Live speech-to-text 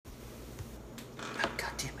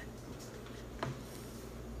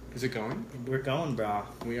Is it going? We're going, bro.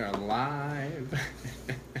 We are live.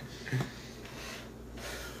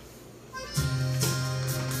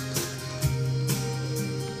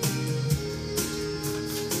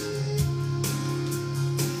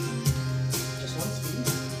 Just one speed.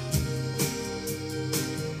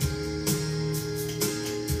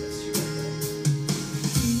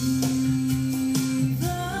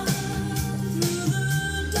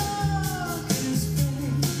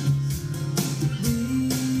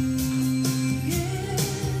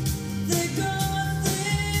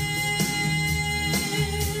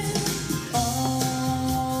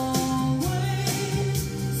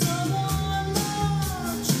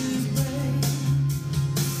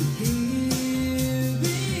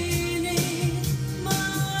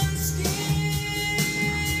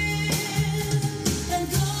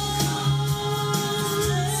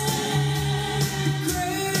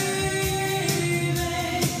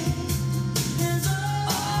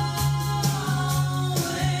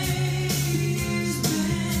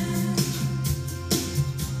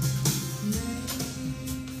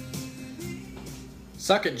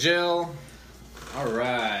 Suck it, Jill. All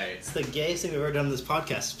right. It's the gayest thing we've ever done on this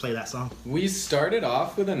podcast, play that song. We started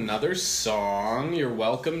off with another song. You're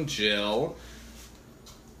welcome, Jill.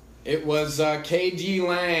 It was K.D.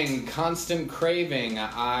 Lang, Constant Craving.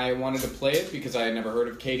 I wanted to play it because I had never heard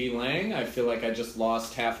of K.D. Lang. I feel like I just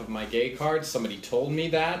lost half of my gay card. Somebody told me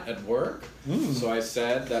that at work. So I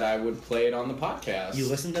said that I would play it on the podcast. You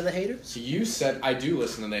listen to the haters? So you said, I do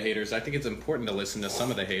listen to the haters. I think it's important to listen to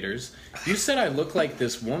some of the haters. You said I look like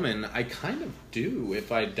this woman. I kind of do.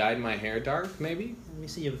 If I dyed my hair dark, maybe. Let me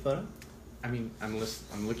see. You have a photo? I mean, I'm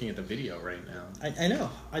looking at the video right now. I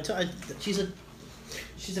know.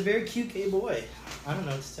 She's a very cute gay boy. I don't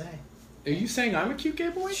know what to say. Are you saying I'm a cute gay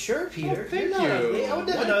boy? Sure, Peter. Oh, thank You're not you. ugly. I would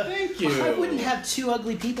never Why, thank you. I wouldn't have two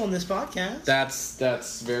ugly people on this podcast.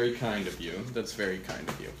 That's very kind of you. That's very kind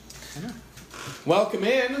of you. I know. Welcome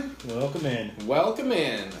in. Welcome in. Welcome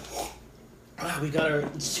in.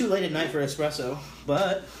 It's too late at night for espresso,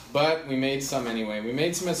 but we made some anyway. We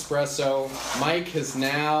made some espresso. Mike has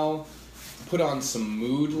now put on some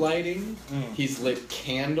mood lighting. He's lit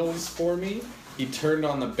candles for me. He turned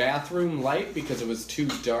on the bathroom light because it was too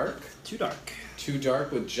dark. Too dark. Too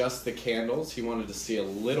dark with just the candles. He wanted to see a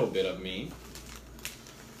little bit of me.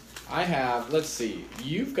 I have, let's see,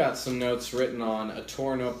 you've got some notes written on a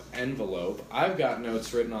torn up envelope. I've got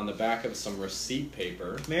notes written on the back of some receipt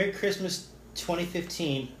paper. Merry Christmas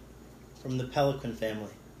 2015 from the Pelican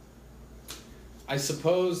family. I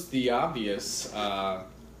suppose the obvious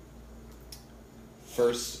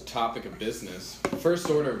first topic of business, first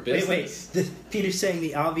order of business. Wait. Peter's saying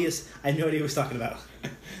the obvious. I have no idea what he's talking about.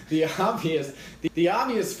 The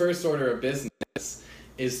obvious first order of business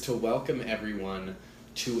is to welcome everyone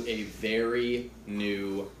to a very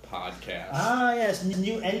new podcast. Ah, yes.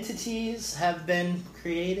 New entities have been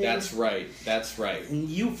created. That's right. And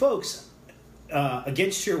you folks,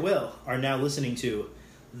 against your will, are now listening to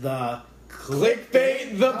the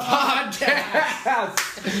Clickbait the podcast.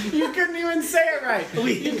 You couldn't even say it right.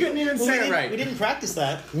 You couldn't even say it right. We didn't practice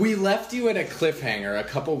that. We left you at a cliffhanger a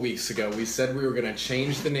couple weeks ago. We said we were going to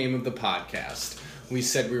change the name of the podcast. We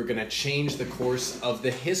said we were going to change the course of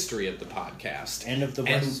the history of the podcast. And of the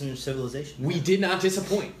Western civilization. We did not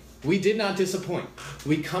disappoint. We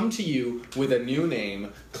come to you with a new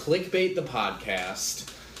name, Clickbait the Podcast.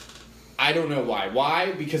 I don't know why.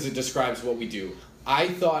 Why? Because it describes what we do. I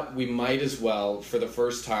thought we might as well, for the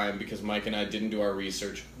first time, because Mike and I didn't do our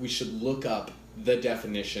research, we should look up the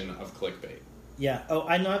definition of clickbait. Yeah. Oh,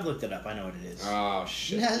 I know. I've looked it up. I know what it is. Oh,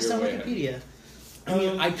 shit. Yeah, it's on Wikipedia. I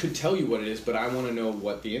mean, I could tell you what it is, but I want to know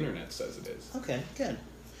what the internet says it is. Okay, good.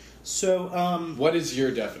 So, what is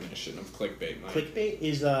your definition of clickbait, Mike? Clickbait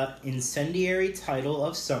is an incendiary title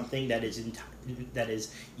of something that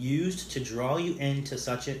is used to draw you into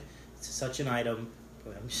such an item.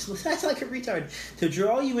 That's like a retard. To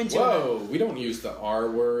draw you into... Whoa, we don't use the R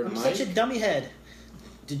word, I'm Mike. such a dummy head.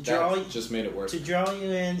 That just made it worse. To draw you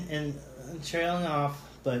in and trailing off,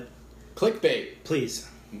 but... Clickbait. Please.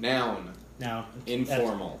 Noun.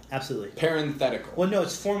 Informal. Absolutely. Parenthetical. Well, no,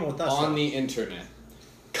 it's formal with us. On the internet.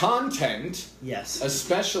 Content. Yes.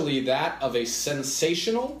 Especially that of a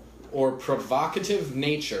sensational or provocative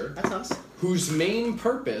nature. That's us. Whose main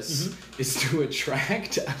purpose is to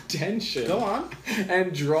attract attention. Go on.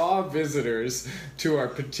 And draw visitors to our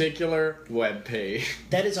particular webpage.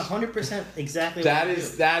 That is 100% exactly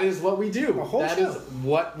that is what we do. A whole that show. is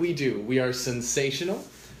what we do. We are sensational,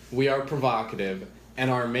 we are provocative, and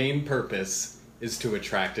our main purpose is to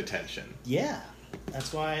attract attention. Yeah.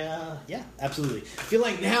 That's why, yeah, absolutely. I feel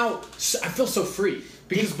like now, I feel so free.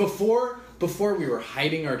 Because before before we were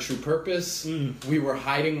hiding our true purpose. We were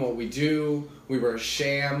hiding what we do. We were a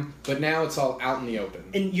sham. But now it's all out in the open.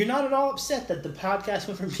 And you're not at all upset that the podcast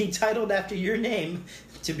went from being titled after your name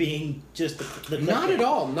to being just the Not at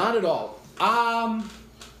all. Not at all. No,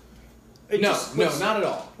 not at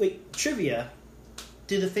all. Wait, trivia.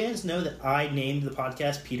 Do the fans know that I named the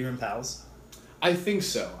podcast Peter and Pals? I think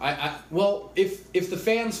so. Well, if the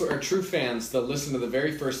fans are true fans, they'll listen to the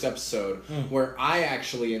very first episode where I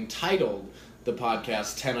actually entitled the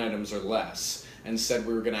podcast 10 Items or Less and said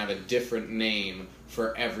we were going to have a different name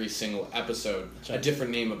for every single episode, a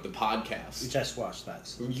different name of the podcast. You just watched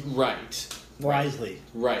that. Right. Wisely.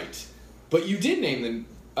 Right. But you did name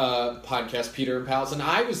the podcast Peter and Pals, and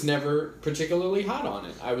I was never particularly hot on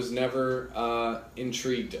it. I was never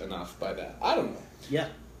intrigued enough by that. I don't know. Yeah.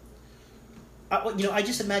 I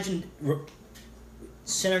just imagined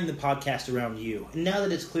centering the podcast around you. And now that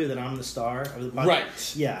it's clear that I'm the star of the podcast,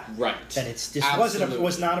 right? Yeah, right. That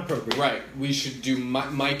was not appropriate. Right. We should do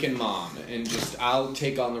Mike and Mom, and I'll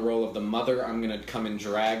take on the role of the mother. I'm gonna come in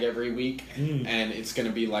drag every week, and it's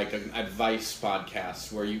gonna be like an advice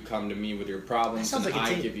podcast where you come to me with your problems, that sounds and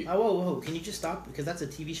like I give you. Oh, whoa! Can you just stop? Because that's a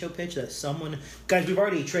TV show pitch that someone guys. We've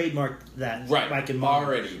already trademarked that. Right. Mike and Mom.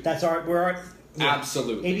 Already. That's our. Yeah.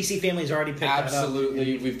 Absolutely. ABC Family's already picked that up.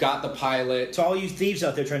 Absolutely. We've got the pilot. To all you thieves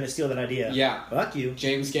out there trying to steal that idea. Yeah. Fuck you.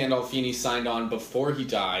 James Gandolfini signed on before he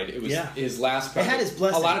died. It was his last project. It had his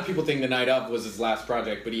blessing. A lot of people think The Night Of was his last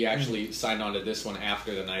project, but he actually signed on to this one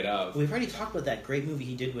after The Night Of. We've already talked about that great movie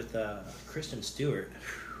he did with Kristen Stewart.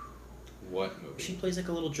 What movie? She plays like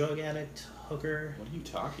a little drug addict hooker. What are you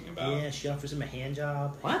talking about? Yeah, she offers him a hand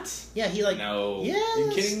job. What? Yeah, he like... No. Yeah. Are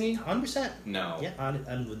you kidding me? 100%. No. Yeah, I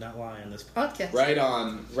would not lie on this podcast. Right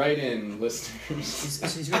on. Right in,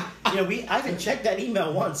 listeners. I haven't checked that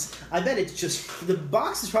email once. I bet it's just... The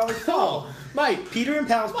box is probably full. Oh, Mike. Peter and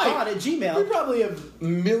Pals Pod at Gmail. We probably have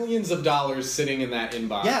millions of dollars sitting in that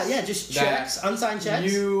inbox. Yeah, just checks, unsigned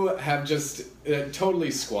checks. You have just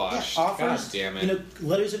totally squashed. Yeah, offers, God damn it.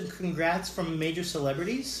 Letters of congrats from major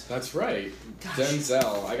celebrities. That's right. Gosh.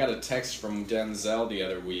 Denzel. I got a text from Denzel the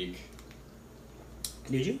other week.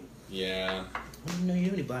 Did you? Yeah. I didn't know you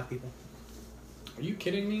knew any black people. Are you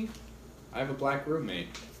kidding me? I have a black roommate.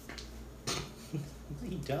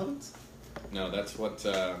 You don't? No, that's what...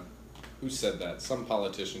 who said that? Some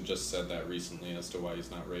politician just said that recently as to why he's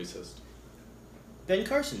not racist. Ben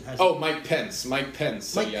Carson has. Oh, Mike Pence. Mike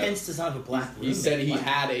Pence. Mike Pence does not have a black roommate. He said he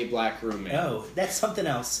had a black roommate. Oh, that's something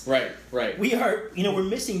else. Right. We are, we're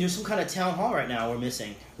missing. There's some kind of town hall right now. We're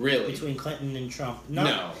missing. Really? Between Clinton and Trump.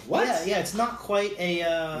 No. What? Yeah. It's not quite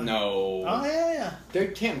a. No. Oh yeah. They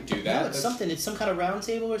can't do that. No, it's something. It's some kind of round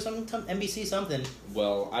table or something. NBC something.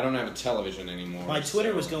 Well, I don't have a television anymore. My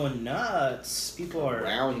Twitter was going nuts. People are.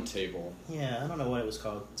 Round table. Yeah, I don't know what it was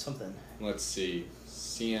called. Something. Let's see.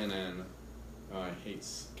 CNN. Oh, I hate.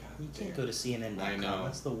 You can't go to CNN.com. I know.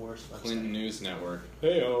 That's the worst website. Clinton News Network.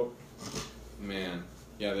 Hey-o. Man.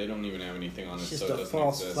 Yeah, they don't even have anything on it, it's so it just a doesn't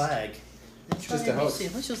false exist. flag. Just a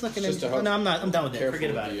hoax. Let's just look at Just it. a hoax. No, I'm not. I'm done with it. Careful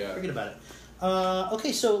Forget about with it. the, Forget about it.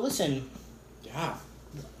 Okay, so listen. Yeah.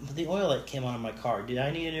 The oil light came on in my car. Did I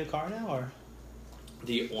need a new car now, or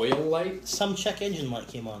The oil light? some check engine light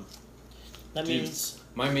came on? That Dude, means.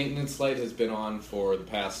 my maintenance light has been on for the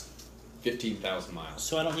past 15,000 miles.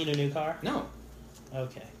 So I don't need a new car? No.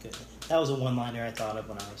 Okay, good. That was a one-liner I thought of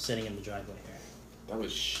when I was sitting in the driveway here. That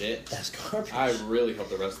was shit. That's garbage. I really hope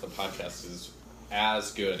the rest of the podcast is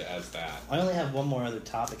as good as that. I only have one more other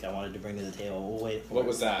topic I wanted to bring to the table. We'll wait for it. What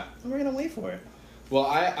was that? We're gonna wait for it. Well,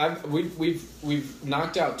 we've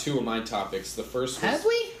knocked out two of my topics. The first was... Have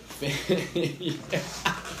we?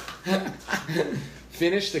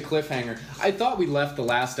 Finish the cliffhanger. I thought we left the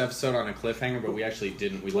last episode on a cliffhanger, but we actually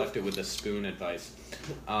didn't. We left it with the spoon advice.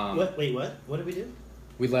 What? Wait, what? What did we do?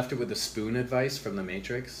 We left it with the spoon advice from The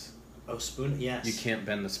Matrix. Oh, spoon? Yes. You can't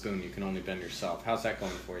bend the spoon. You can only bend yourself. How's that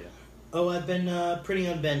going for you? Oh, I've been pretty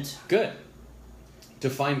unbent. Good.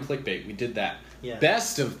 Define clickbait. We did that. Yeah.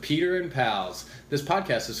 Best of Peter and Pals. This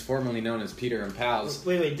podcast is formerly known as Peter and Pals.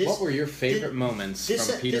 Wait. What were your favorite moments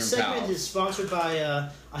from Peter this and segment Pals? is sponsored by.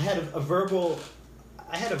 I had a verbal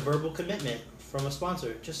commitment from a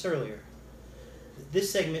sponsor just earlier.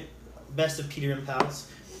 This segment, Best of Peter and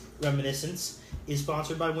Pals, Reminiscence, is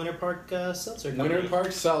sponsored by Winter Park Seltzer Company. Winter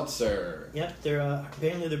Park Seltzer. Yep, they're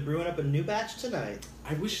apparently they're brewing up a new batch tonight.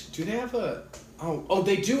 I wish. Do they have a? Oh,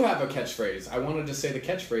 they do have a catchphrase. I wanted to say the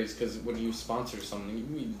catchphrase because when you sponsor something, you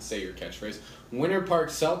need to say your catchphrase. Winter Park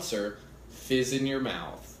Seltzer, fizz in your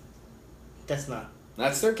mouth. That's not.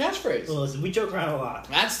 That's their catchphrase. Well, listen, we joke around a lot.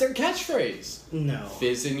 That's their catchphrase. No.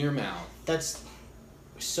 Fizz in your mouth. That's.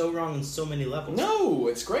 so wrong in so many levels. No,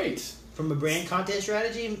 it's great. From a brand content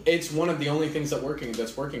strategy, It's one of the only things that's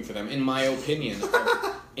working for them, in my opinion,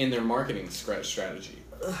 in their marketing strategy.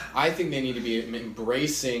 I think they need to be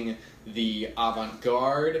embracing the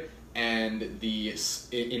avant-garde and the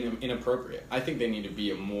inappropriate. I think they need to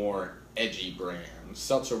be a more edgy brand.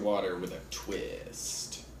 Seltzer water with a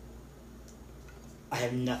twist. I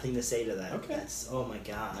have nothing to say to that. Okay. Oh my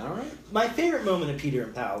god. All right. My favorite moment of Peter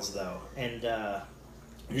and Pals, though, and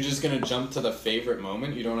You're just gonna jump to the favorite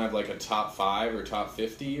moment? You don't have like a top 5 or top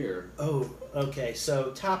 50 or... okay,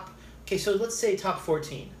 so let's say top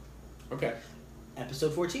 14. Okay.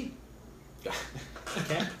 Episode 14.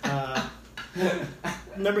 Okay.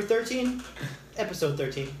 Number 13. Episode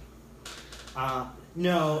 13.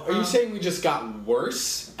 No. Are you saying we just got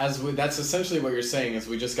worse? That's essentially what you're saying, is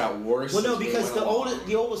we just got worse. Well, no, as we because went the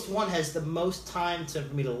along. oldest one has the most time for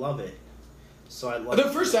me to love it. So I love The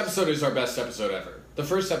first episode is our best episode ever. The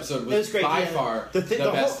first episode was great. by Yeah. far the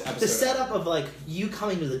best episode. The setup of like you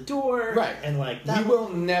coming to the door, Right. And like that. We will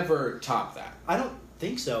never top that. I don't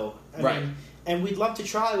think so. I Right. mean, and we'd love to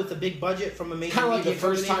try with a big budget from a major Kind of like media the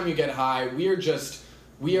first company. time you get high, we are just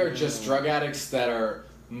drug addicts that are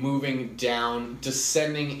moving down,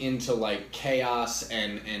 descending into like chaos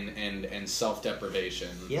and self-deprivation.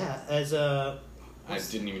 Yeah, as a. I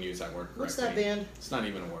didn't even use that word correctly. What's that band? It's not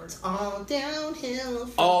even a word. All downhill.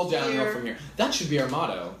 From All here. downhill from here. That should be our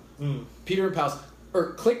motto. Mm. Peter and Pals,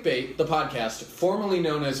 or Clickbait, the podcast, formerly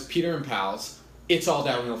known as Peter and Pals. It's all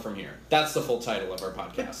downhill from here. That's the full title of our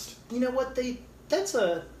podcast. You know what? That's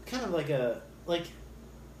a kind of like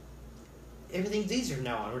everything's easier from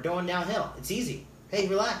now on. We're going downhill. It's easy. Hey,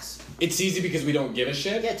 relax. It's easy because we don't give a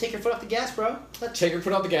shit. Yeah, take your foot off the gas, bro. Take your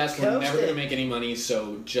foot off the gas. We're Coast never it. going to make any money,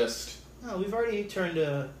 so just... No, we've already turned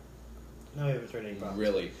no, we haven't turned any profits.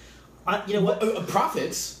 Really. You know what?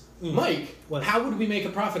 Profits? Mm. Mike, What? how would we make a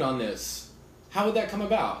profit on this? How would that come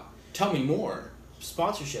about? Tell me more.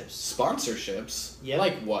 Sponsorships. Sponsorships? Yep.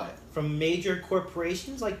 Like what? From major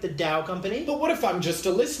corporations like the Dow Company. But what if I'm just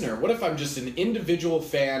a listener? What if I'm just an individual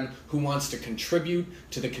fan who wants to contribute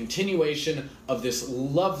to the continuation of this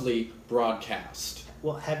lovely broadcast?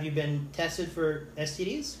 Well, have you been tested for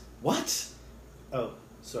STDs? What? Oh,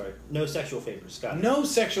 sorry. No sexual favors. Got it. No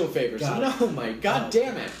sexual favors. Got No, Mike. God Oh,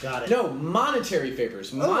 damn it. got it. No, monetary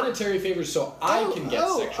favors. Monetary favors so I can get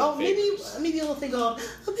sexual favors. Maybe a little thing called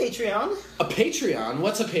a Patreon. A Patreon?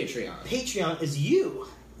 What's a Patreon? Patreon is you.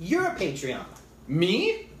 You're a Patreon.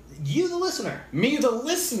 Me? You, the listener. Me, the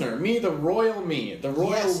listener. Me, the royal me. The royal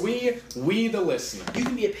Yes. we, the listener. You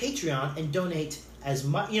can be a Patreon and donate as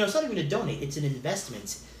much. It's not even a donate. It's an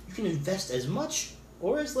investment. You can invest as much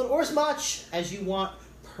or as little or as much as you want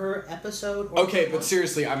per episode. Or Okay, per but month.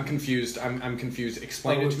 seriously, I'm confused. I'm confused.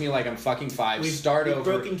 Explain it to me like I'm fucking 5. We've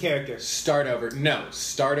broken character. Start over. No,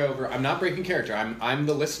 start over. I'm not breaking character. I'm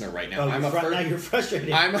the listener right now. Oh, I'm now you're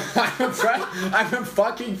frustrated. I'm a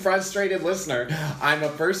fucking frustrated listener. I'm a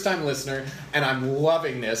first-time listener, and I'm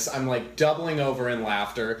loving this. I'm like doubling over in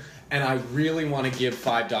laughter, and I really want to give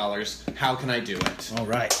 $5. How can I do it? All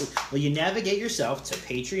right. Well, you navigate yourself to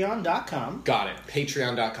patreon.com. Got it.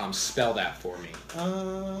 Patreon.com. Spell that for me.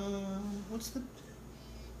 What's the...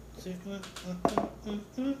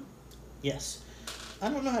 Yes. I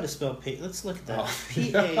don't know how to spell Let's look at that.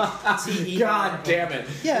 P-A-T-E-R. God damn it.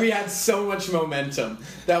 Yeah. We had so much momentum.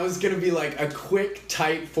 That was going to be like a quick,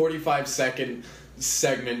 tight 45-second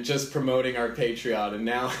segment just promoting our Patreon, and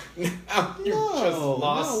now you've just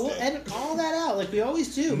lost No, we'll it. edit all that out like we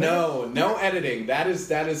always do. No editing. That is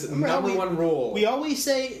Remember how number one rule. We always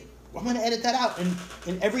say, I'm going to edit that out, and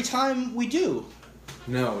every time we do.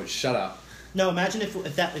 No, shut up. No, imagine if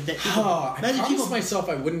that people, I imagine promised people. myself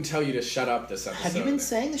I wouldn't tell you to shut up this episode. Have you been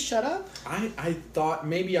saying to shut up? I thought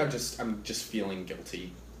maybe I'm just feeling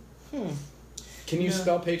guilty. Can you No.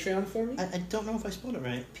 spell Patreon for me? I don't know if I spelled it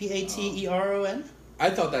right. P-A-T-E-R-O-N? I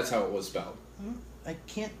thought that's how it was spelled. I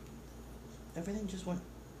can't. Everything just went.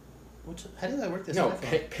 How did I work this No, out?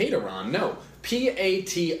 Patreon. No,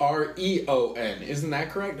 Patreon. Isn't that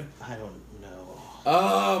correct? I don't know.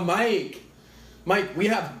 Oh, Mike, we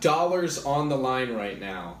have dollars on the line right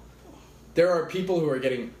now. There are people who are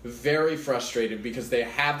getting very frustrated because they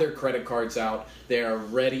have their credit cards out. They are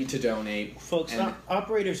ready to donate. Folks, and-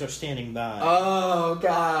 operators are standing by. Oh,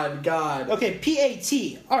 God. Okay,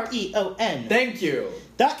 Patreon Thank you.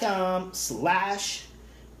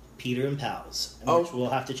 .com/Peter and Pals, Oh. which we'll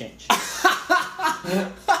have to change.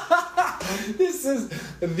 This is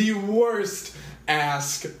the worst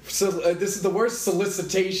ask. So this is the worst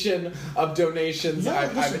solicitation of donations No,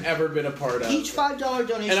 I've listen. ever been a part of. Each $5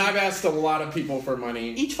 donation. And I've asked a lot of people for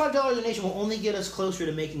money. Each $5 donation will only get us closer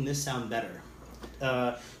to making this sound better.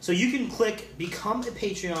 So you can click Become a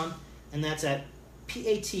Patreon, and that's at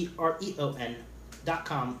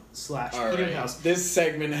patreon.com/Peter and Pals. This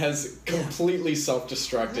segment has completely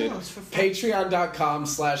self-destructed. No, it's for fun.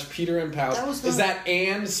 Patreon.com/Peter and Pals. Is that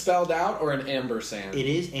 "and" spelled out or an ampersand? It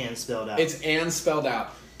is "and" spelled out. It's "and" spelled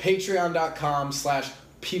out.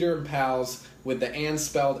 Patreon.com/Peter and Pals with the "and"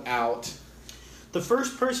 spelled out. The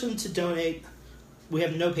first person to donate, we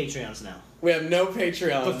have no Patreons now. We have no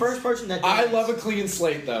Patreons. The first person that donates, I love a clean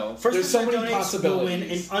slate, though. There's so many possibilities. Will win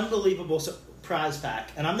an unbelievable prize pack,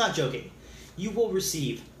 and I'm not joking. You will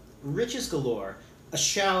receive riches galore, a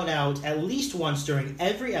shout out at least once during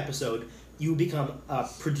every episode. You will become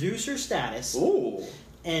producer status. Ooh.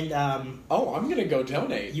 And I'm gonna go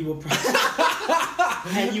donate. You will,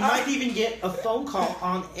 and you might even get a phone call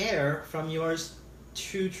on air from yours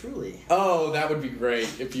truly. Oh, that would be great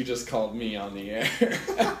if you just called me on the air.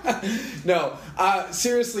 No,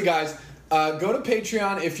 seriously, guys, go to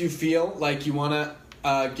Patreon if you feel like you want to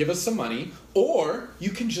give us some money, or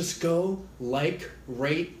you can just go like,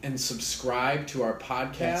 rate, and subscribe to our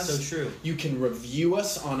podcast. That's so true. You can review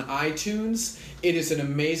us on iTunes. It is an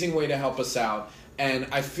amazing way to help us out, and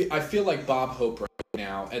I feel like Bob Hope right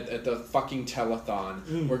now at the fucking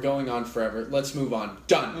telethon. We're going on forever. Let's move on.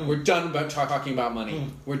 Done. We're done about talking about money.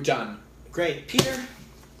 We're done. Great. Peter,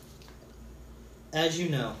 as you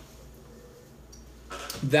know,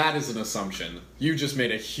 that is an assumption. You just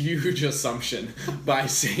made a huge assumption by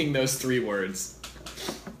saying those 3 words.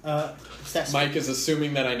 Mike is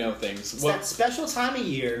assuming that I know things. It's that special time of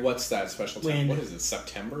year. What's that special time? What is it,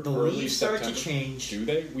 September? The leaves start to change. Do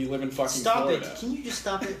they? We live in fucking Florida. Stop it. Can you just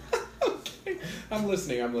stop it? Okay. I'm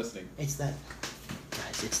listening. It's that...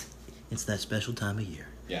 Guys, it's that special time of year.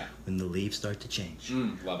 Yeah. When the leaves start to change.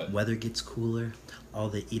 Love it. Weather gets cooler. All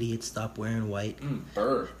the idiots stop wearing white.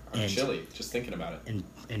 Burr. I'm chilly. Just thinking about it.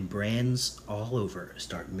 And brands all over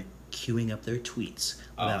start queuing up their tweets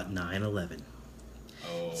about 9/11.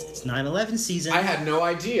 Oh. It's 9/11 season. I had no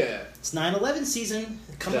idea. It's 9/11 season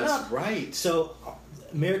coming up. That's right. So,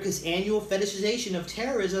 America's annual fetishization of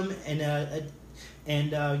terrorism and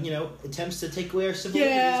attempts to take away our civil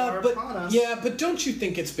liberties are upon us. Yeah, but don't you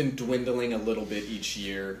think it's been dwindling a little bit each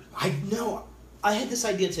year? I know. I had this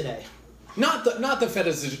idea today. Not the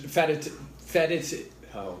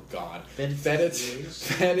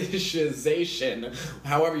fetishization,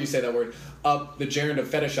 however you say that word, of the gerund of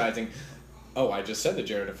fetishizing. Oh, I just said the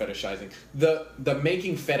gerund of fetishizing. The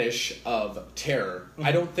making fetish of terror,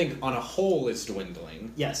 I don't think on a whole is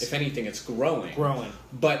dwindling. Yes. If anything, it's growing.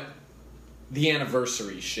 But the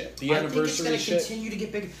anniversary shit. I think it's going to continue to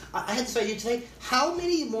get bigger. I had this idea today. How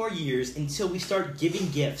many more years until we start giving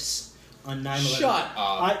gifts on 9/11? Shut up.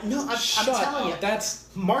 I'm telling you.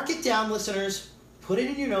 Mark it down, listeners. Put it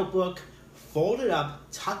in your notebook. Fold it up.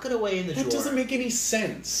 Tuck it away in the drawer. That doesn't make any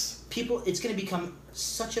sense. People, it's going to become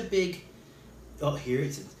such a big... Oh, here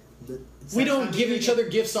it's we don't give each other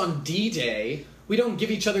gifts on D-Day. We don't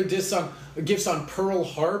give each other gifts on Pearl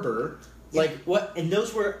Harbor. Like, what? And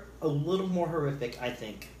those were a little more horrific, I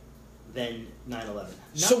think, than 9/11.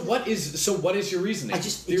 So what is your reasoning?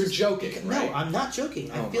 You're joking, right? No, I'm not joking.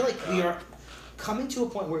 I feel like we are coming to a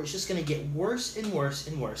point where it's just going to get worse and worse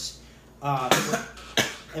and worse.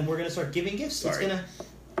 And we're going to start giving gifts. Sorry.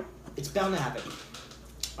 It's bound to happen.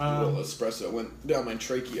 A little espresso went down my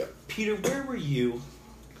trachea. Peter, where were you?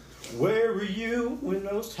 Where were you when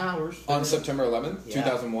those towers fell? On September 11th,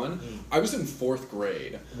 2001? I was in 4th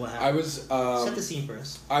grade. What happened? I was... Set the scene for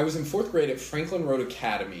us. I was in 4th grade at Franklin Road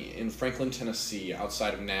Academy in Franklin, Tennessee,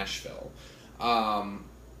 outside of Nashville.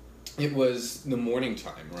 It was the morning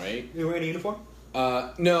time, right? You were in a uniform?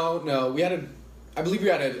 No. I believe we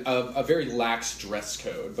had a very lax dress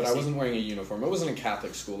code, but I wasn't wearing a uniform. It wasn't a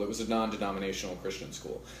Catholic school. It was a non-denominational Christian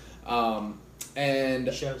school.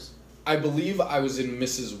 And shows. I believe I was in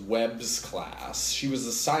Mrs. Webb's class. She was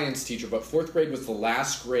a science teacher, but 4th grade was the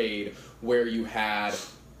last grade where you had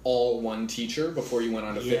all one teacher before you went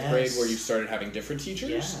on to 5th grade, where you started having different teachers.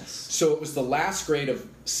 Yes. So it was the last grade of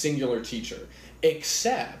singular teacher,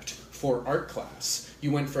 except for art class.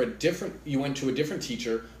 You went to a different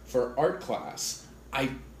teacher for art class. I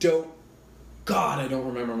don't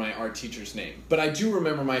remember my art teacher's name. But I do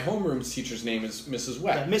remember my homeroom's teacher's name is Mrs.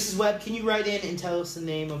 Webb. Yeah, Mrs. Webb, can you write in and tell us the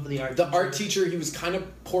name of the art teacher? The art teacher, he was kind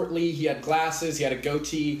of portly. He had glasses. He had a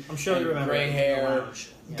goatee. I'm sure you remember. Gray hair.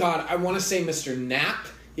 Yeah. God, I want to say Mr. Knapp.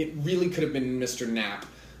 It really could have been Mr. Knapp.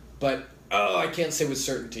 But, I can't say with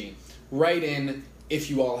certainty. Write in if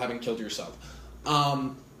you all haven't killed yourself.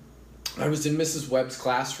 I was in Mrs. Webb's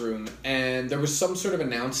classroom, and there was some sort of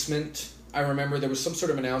announcement. I remember there was some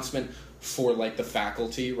sort of announcement for like the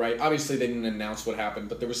faculty, right? Obviously they didn't announce what happened,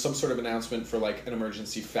 but there was some sort of announcement for like an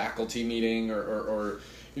emergency faculty meeting or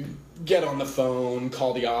get on the phone,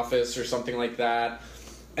 call the office or something like that.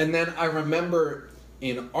 And then I remember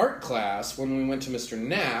in art class when we went to Mr.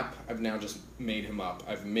 Knapp, I've now just made him up.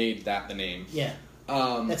 I've made that the name. Yeah.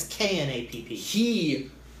 That's Knapp.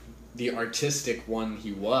 He, the artistic one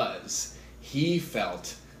he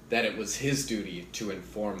felt that it was his duty to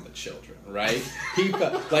inform the children, right? He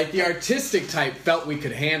felt, like the artistic type felt we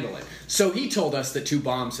could handle it. So he told us that 2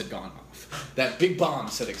 bombs had gone off. That big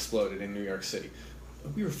bombs had exploded in New York City.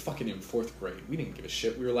 We were fucking in 4th grade. We didn't give a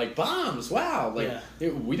shit. We were like, bombs, wow. Like,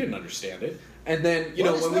 we didn't understand it. And then,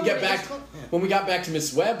 when we got back to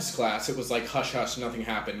Miss Webb's class, it was like, hush, hush, nothing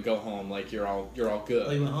happened. Go home. Like, you're all good.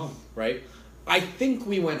 Oh, you went home. Right? I think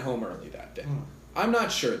we went home early that day. I'm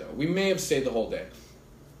not sure, though. We may have stayed the whole day.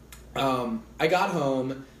 I got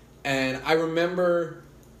home, and I remember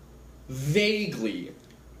vaguely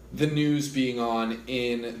the news being on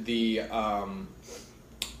in the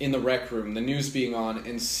rec room, the news being on,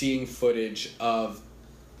 and seeing footage of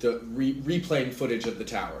the replaying footage of the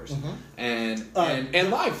towers, and live footage of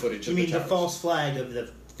the towers. You mean the false flag of the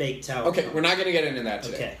fake tower? Okay, we're not going to get into that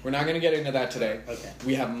today. Okay. We're not going to get into that today. Okay.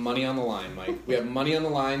 We have money on the line, Mike. We have money on the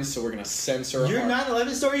line, so we're going to censor Your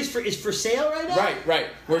 9/11 story is for sale right now? Right.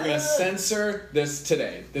 We're going to censor this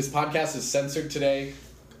today. This podcast is censored today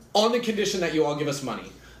on the condition that you all give us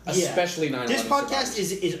money, especially 9/11 This podcast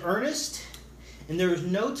survivors. is earnest, and there is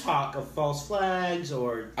no talk of false flags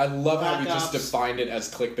or I love how we just backups. defined it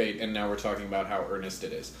as clickbait, and now we're talking about how earnest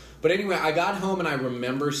it is. But anyway, I got home, and I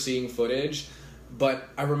remember seeing footage. But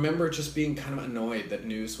I remember just being kind of annoyed that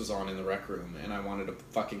news was on in the rec room, and I wanted to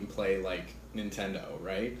fucking play like Nintendo,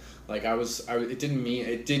 right? Like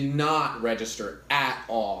it did not register at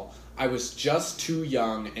all. I was just too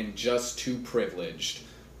young and just too privileged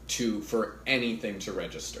for anything to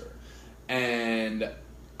register, and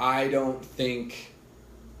I don't think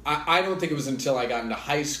it was until I got into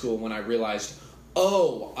high school when I realized,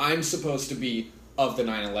 oh, I'm supposed to be of the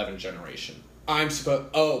 9/11 generation.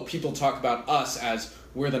 People talk about us as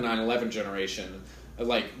we're the 9/11 generation.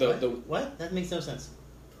 Like What? That makes no sense.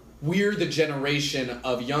 We're the generation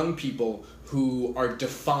of young people who are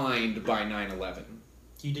defined by 9/11.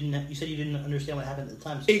 You said you didn't understand what happened at the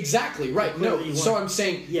time. So Exactly, right. No, so I'm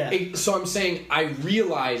saying I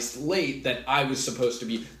realized late that I was supposed to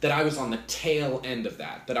be, that I was on the tail end of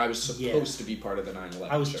that I was supposed to be part of the 9/11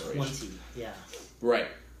 I was generation. 20, yeah. Right.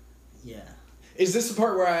 Yeah. Is this the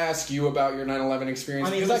part where I ask you about your 9/11 experience?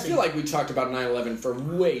 Because I feel like we talked about 9/11 for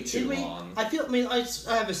way too long. I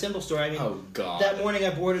have a simple story. I mean, oh, God. That morning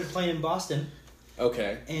I boarded a plane in Boston.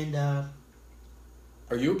 Okay. And,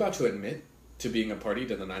 Are you about to admit to being a party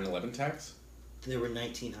to the 9/11 attacks? There were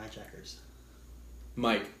 19 hijackers.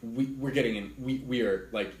 Mike, we're getting in. We are,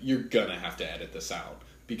 like, you're gonna have to edit this out.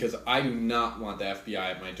 Because I do not want the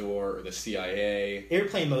FBI at my door or the CIA.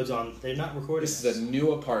 Airplane mode's on. They're not recording This is a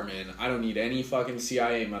new apartment. I don't need any fucking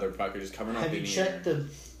CIA motherfuckers coming up in here.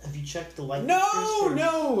 Have you checked the light?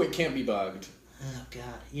 No, it can't be bugged. Oh,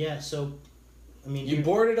 God. Yeah, so, I mean... You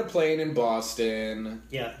boarded a plane in Boston.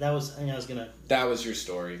 Yeah, that was... I was gonna... That was your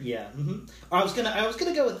story. Yeah. Mm-hmm. I was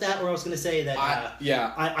gonna go with that, or I was gonna say that...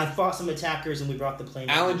 I fought some attackers and we brought the plane...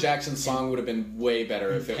 Alan Jackson's song would have been way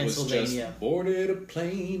better if it was just... Boarded a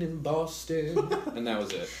plane in Boston. And that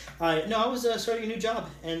was it. I was starting a new job,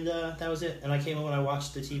 and that was it. And I came home and I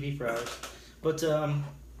watched the TV for hours. But,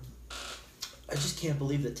 I just can't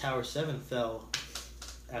believe that Tower 7 fell...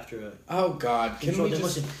 after a... Oh, God. Can we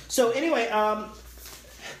demolition. So, anyway,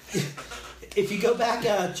 if you go back,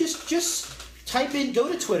 just type in... Go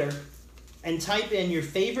to Twitter and type in your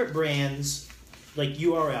favorite brands, like,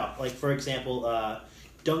 URL. Like, for example,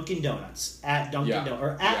 Dunkin' Donuts. At Dunkin' Donuts.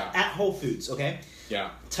 Or at Whole Foods, okay?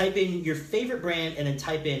 Yeah. Type in your favorite brand and then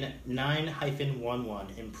type in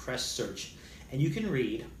 9-11 and press search. And you can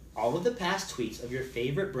read all of the past tweets of your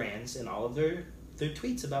favorite brands and all of their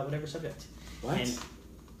tweets about whatever subject. What? And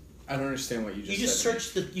I don't understand what you just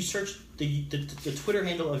said. You search the Twitter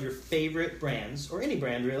handle of your favorite brands, or any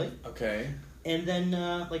brand really. Okay. And then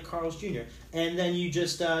like Carl's Jr. And then you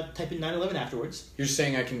just type in 9/11 afterwards. You're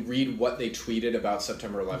saying I can read what they tweeted about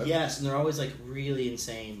September 11th? Yes, and they're always like really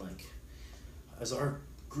insane. Like, as our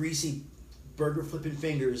greasy burger flipping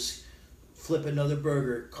fingers flip another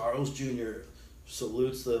burger, Carl's Jr.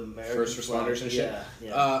 salutes the American first responders and shit.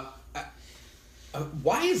 Yeah.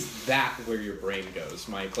 Why is that where your brain goes,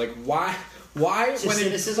 Mike? Like, why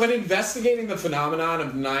when investigating the phenomenon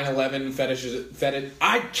of 9/11 fetishes,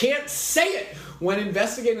 I can't say it! When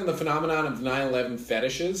investigating the phenomenon of 9/11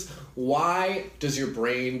 fetishes, why does your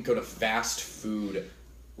brain go to fast food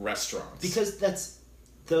restaurants. Because that's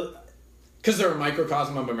the... Because they're a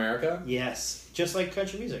microcosm of America? Yes. Just like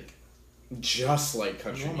country music. Just like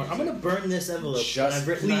country music. I'm going to burn this envelope.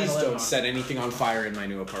 Please don't set anything on fire in my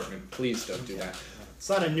new apartment. Please don't do that. It's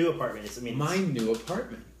not a new apartment. My new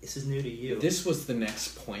apartment. This is new to you. This was the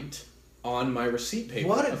next point on my receipt paper.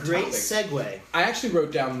 What a great segue. I actually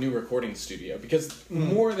wrote down new recording studio because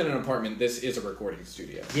more than an apartment, this is a recording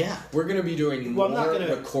studio. Yeah. We're going to be doing more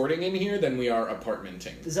recording in here than we are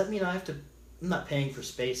apartmenting. Does that mean I'm not paying for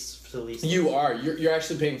space for the lease? You are. You're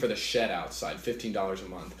actually paying for the shed outside, $15 a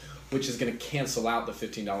month, which is going to cancel out the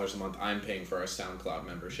 $15 a month I'm paying for our SoundCloud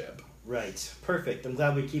membership. Right. Perfect. I'm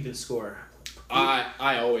glad we keep in score.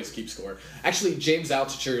 I always keep score. Actually, James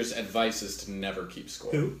Altucher's advice is to never keep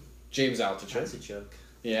score. Who? James Altucher. That's a joke.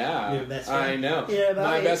 Yeah. Your best friend? I know. Yeah,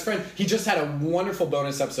 my best friend. He just had a wonderful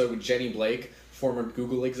bonus episode with Jenny Blake, former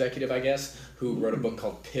Google executive, I guess, who wrote a book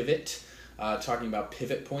called Pivot, talking about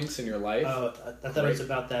pivot points in your life. Oh, I thought it was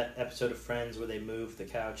about that episode of Friends where they moved the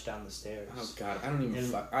couch down the stairs. Oh God, I don't even.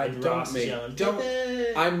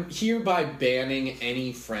 Pivot. I'm hereby banning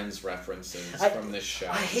any Friends references from this show.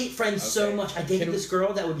 I hate Friends so much. I dated this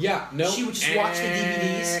girl that would. Yeah, no. She would just watch the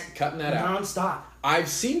DVDs. Cutting that out Non-stop. I've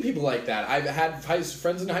seen people like that. I've had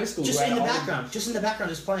friends in high school just who in had the background. Just in the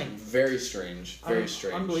background, just playing. Very strange. Very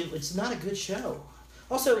strange. Unbelievable. It's not a good show.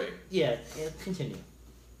 Also, Great. yeah. Continue.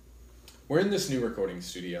 We're in this new recording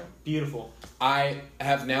studio. Beautiful. I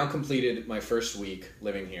have now completed my first week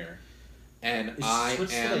living here. And I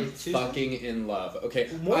am fucking in love.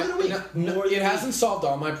 Okay. More than a week. It hasn't solved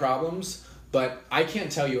all my problems, but I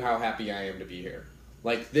can't tell you how happy I am to be here.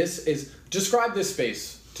 Like, this is... Describe this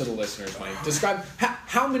space to the listeners, Mike. Describe...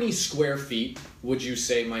 How many square feet would you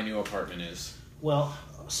say my new apartment is? Well,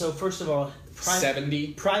 so first of all...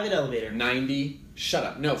 70? Private elevator. 90? Shut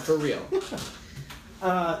up. No, for real.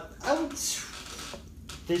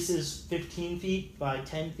 This is 15 feet by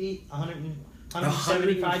 10 feet,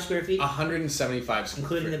 175 square feet. 175 square feet.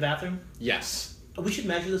 Including the bathroom? Yes. We should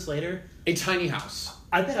measure this later. A tiny house.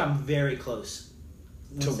 I bet I'm very close.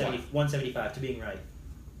 To 175 to being right.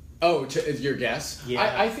 Oh, to your guess?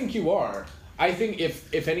 Yeah. I think you are. I think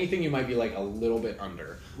if anything, you might be like a little bit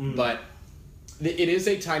under. But it is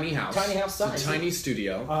a tiny house. Tiny house size. It's a tiny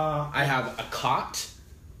studio. I have a cot.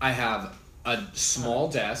 I have a small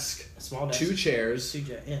desk. A small desk. 2 chairs.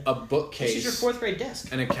 A bookcase. This is your 4th grade desk.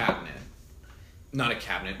 And a cabinet. Not a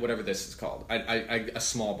cabinet, whatever this is called. A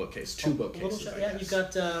small bookcase. 2 bookcases. Yeah, you've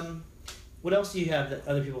got... what else do you have that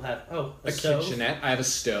other people have? Oh, a stove. Kitchenette. I have a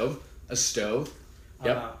stove. A stove.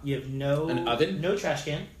 Yep. You have an oven. No trash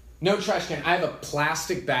can. No trash can. I have a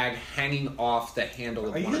plastic bag hanging off the handle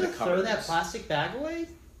of one of the cupboards. Are you going to throw that plastic bag away?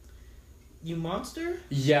 You monster?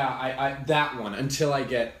 Yeah, I that one until I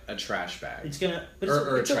get a trash bag. It's gonna, but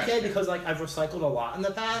it's okay because like I've recycled a lot in the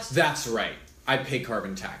past. That's right. I pay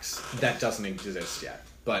carbon tax. That doesn't exist yet,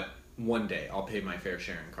 but one day I'll pay my fair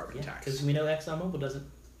share in carbon tax. Because we know ExxonMobil doesn't.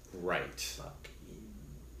 Right. Fuck you.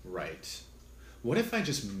 Right. What if I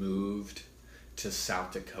just moved to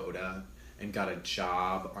South Dakota and got a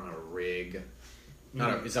job on a rig?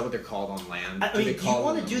 Is that what they're called on land? Do you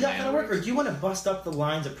want to do that kind of work, or do you want to bust up the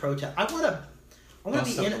lines of protest? I want to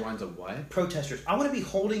bust be up the lines of what? Protesters. I want to be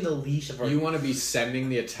holding the leash of our... You want to be sending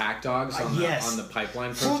the attack dogs on the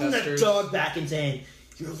pipeline protesters? Holding that dog back and saying,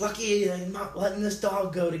 "You're lucky I'm not letting this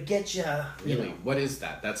dog go to get you." Really? What is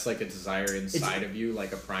that? That's like a desire inside of you,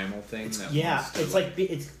 like a primal thing?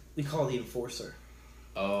 We call it the enforcer.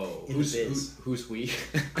 Oh, who's we?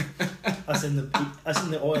 us in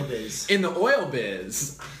the oil biz. In the oil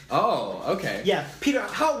biz. Oh, okay. Yeah, Peter.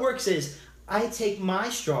 How it works is I take my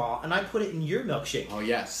straw and I put it in your milkshake. Oh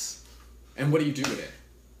yes. And what do you do with it?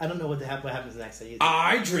 I don't know what happens next.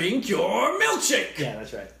 I drink your milkshake. Yeah,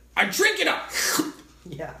 that's right. I drink it up.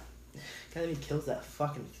 Yeah. Kind of he kills that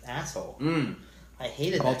fucking asshole. I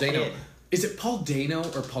hated Paul that Dano. kid. Is it Paul Dano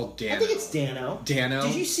or Paul Dano? I think it's Dano. Dano?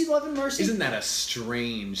 Did you see Love and Mercy? Isn't that a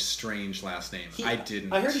strange last name? I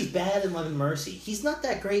didn't. I heard he's bad in Love and Mercy. He's not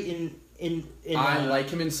that great in I like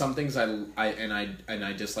him in some things.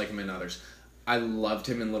 I dislike him in others. I loved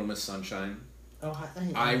him in Little Miss Sunshine. Oh,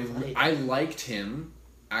 I liked him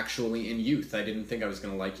actually in Youth. I didn't think I was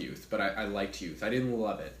gonna like Youth, but I liked Youth. I didn't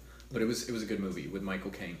love it, but it was a good movie with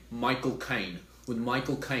Michael Caine. Michael Caine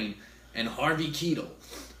and Harvey Keitel.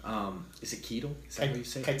 Is it Keitel? Is that how you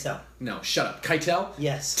say it? Keitel. No, shut up. Keitel?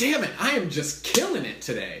 Yes. Damn it, I am just killing it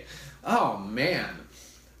today. Oh, man.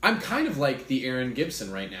 I'm kind of like the Aaron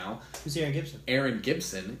Gibson right now. Who's Aaron Gibson? Aaron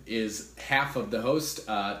Gibson is half of the host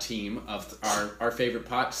team of our favorite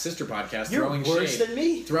sister podcast, You're Throwing worse Shade. than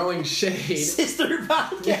me. Throwing Shade. Sister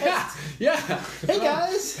podcast. Yeah. Hey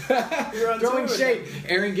guys. You're on Throwing tour Shade. with them.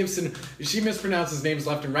 Aaron Gibson. She mispronounces names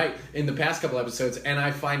left and right in the past couple episodes, and I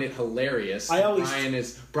find it hilarious. Brian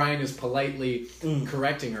is politely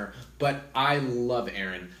correcting her, but I love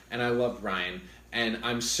Aaron and I love Brian. And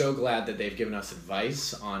I'm so glad that they've given us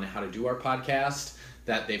advice on how to do our podcast,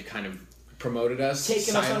 that they've kind of promoted us.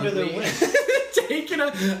 Taking us under their wing. Taking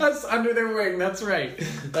us under their wing. That's right.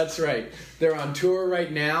 That's right. They're on tour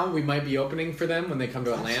right now. We might be opening for them when they come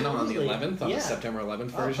to Atlanta on the 11th, on the September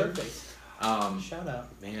 11th version. Perfect. Shout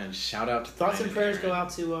out. Man, shout out to Thoughts Brian and prayers Aaron. go out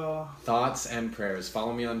to... Thoughts and prayers.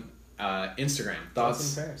 Follow me on Instagram.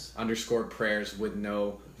 Thoughts and prayers. _prayers with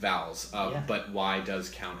no vowels. But Y does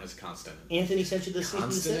count as a consonant. Anthony sent you the cease and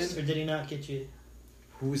Consonant? desist, or did he not get you?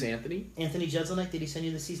 Who's Anthony? Anthony Jeselnik, did he send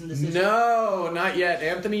you the cease and desist? No, not yet.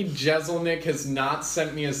 Anthony Jeselnik has not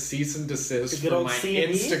sent me a cease and desist The good for old my C&E?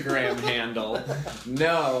 Instagram handle.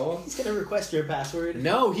 No. He's going to request your password.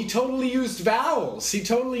 No, he totally used vowels.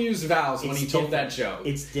 When he told that joke.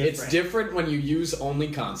 It's different. It's different when you use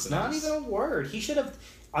only consonants. Not even a word. He should have...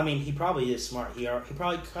 I mean, he probably is smart. He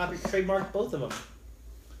probably trademarked both of them.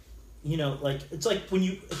 You know, like, it's like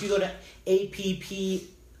if you go to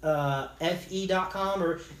appfe.com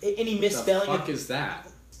or any misspelling... What the fuck is that?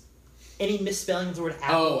 Any misspelling of the word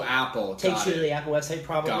Apple. Oh, Apple. Takes you to the Apple website,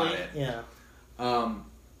 probably. Got it. Yeah.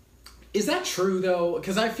 Is that true, though?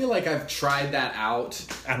 Because I feel like I've tried that out,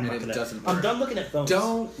 and it doesn't work. I'm done looking at phones.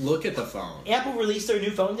 Don't look at the phone. Apple released their new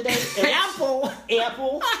phone today. Apple!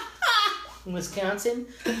 In Wisconsin.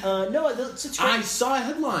 No, it's I saw a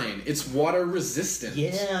headline. It's water resistant.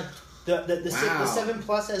 Yeah. The Wow. 7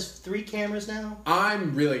 Plus has 3 cameras now.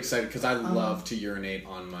 I'm really excited because I love to urinate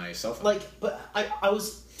on my cell phone. But I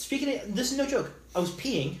was speaking of, this is no joke. I was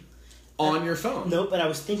peeing. On your phone? No, but I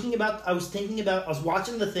was watching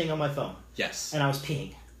the thing on my phone. Yes. And I was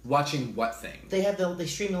peeing. Watching what thing? They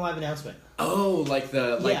stream the live announcement. Oh,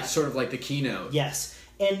 sort of like the keynote. Yes.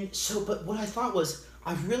 And so, but what I thought was,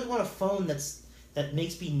 I really want a phone that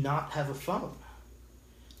makes me not have a phone.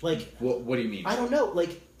 Like, what do you mean? I don't know.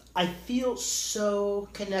 Like, I feel so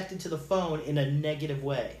connected to the phone in a negative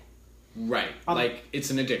way. Right. Like,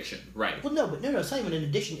 it's an addiction. Right. Well, no, it's not even an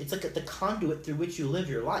addiction. It's like the conduit through which you live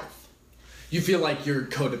your life. You feel like you're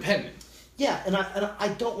codependent. Yeah, and I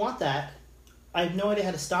don't want that. I have no idea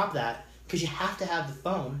how to stop that, because you have to have the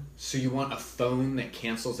phone. So you want a phone that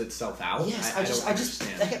cancels itself out? Yes, I don't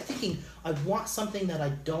understand. I kept thinking, I want something that I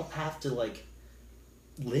don't have to, like,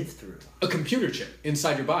 live through. A computer chip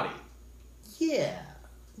inside your body. Yeah,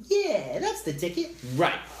 that's the ticket.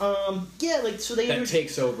 Right. Yeah, like, so they... That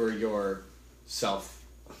takes over your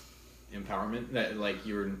self-empowerment. That, like,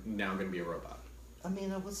 you're now going to be a robot. I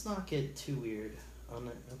mean, let's not get too weird on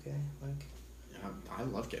it, okay? Like, I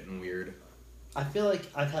love getting weird. I feel like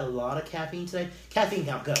I've had a lot of caffeine today. Caffeine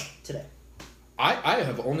count, go, today. I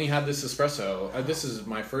have only had this espresso. This is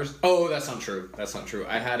my first... Oh, that's not true.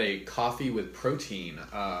 I had a coffee with protein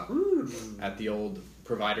at the old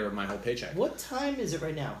provider of my whole paycheck. What time is it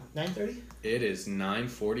right now? 9:30? It is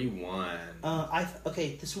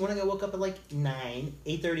 9:41. This morning I woke up at like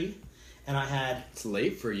 8:30, and I had... It's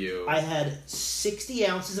late for you. I had 60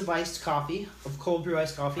 ounces of iced coffee, of cold brew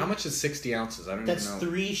iced coffee. How much is 60 ounces? I don't That's even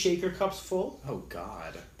know. 3 shaker cups full. Oh,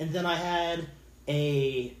 God. And then I had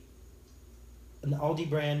an Aldi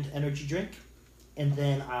brand energy drink. And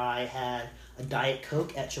then I had a Diet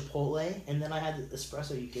Coke at Chipotle. And then I had the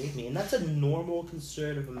espresso you gave me. And that's a normal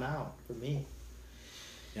conservative amount for me.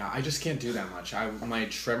 Yeah, I just can't do that much. My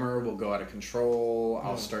tremor will go out of control.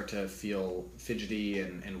 I'll start to feel fidgety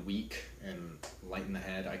and weak and light in the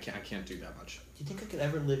head. I can't do that much. Do you think I could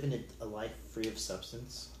ever live in a life free of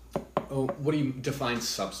substance? Oh, what do you define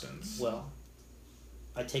substance? Well,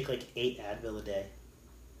 I take like 8 Advil a day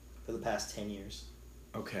for the past 10 years.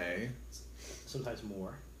 Okay. Sometimes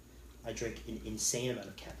more. I drink an insane amount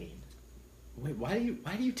of caffeine. Wait, why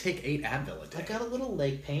do you take 8 Advil a day? I got a little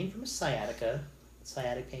leg pain from a sciatic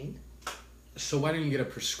pain. So why don't you get a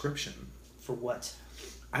prescription? For what?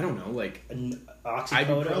 I don't know, like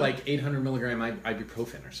Oxycodone? like 800 milligram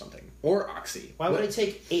ibuprofen or something, or oxy. Why would I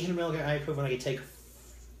take 800 milligram ibuprofen when I could take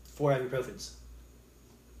 4 ibuprofens?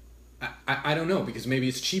 I don't know, because maybe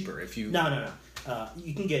it's cheaper if you. No.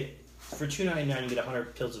 You can get for $2.99. You get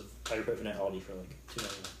 100 pills of ibuprofen at Aldi for like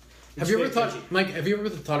 $2.99. Have you ever thought, Mike? Have you ever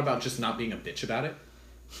thought about just not being a bitch about it?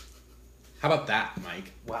 How about that,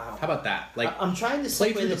 Mike? Wow. How about that? Like, I'm trying to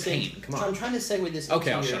play segue through the this pain. in. Come on. I'm trying to segue this.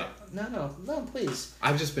 Okay, into I'll your- shut up. No, please.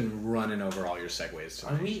 I've just been running over all your segues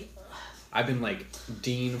tonight. Are we? I've been like,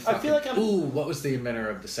 Dean I fucking... feel like I'm- Ooh, what was the inventor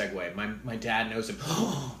of the Segway? My dad knows him.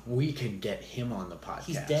 We can get him on the podcast.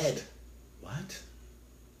 He's dead. What?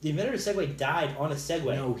 The inventor of the Segway died on a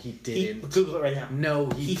Segway. No, he didn't. Google it right now. No,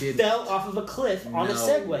 he didn't. Fell off of a cliff on a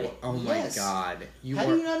Segway. Oh my Yes. god. How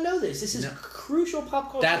do you not know this? This is crucial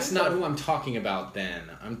pop culture. That's info. not who I'm talking about then.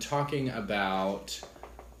 I'm talking about...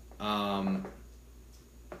 Who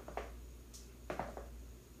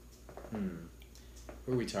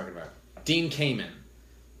are we talking about? Dean Kamen.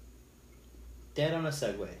 Dead on a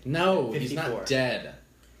Segway. No, he's 54. not dead.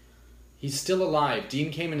 He's still alive.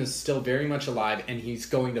 Dean Kamen is still very much alive, and he's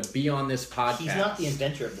going to be on this podcast. He's not the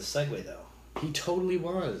inventor of the Segway, though. He totally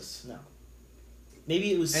was. No.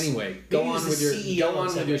 Maybe it was. Anyway, maybe go it was on the with your CEO go of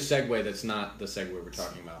on with your Segway. segue. That's not the segue we're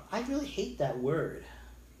talking about. I really hate that word.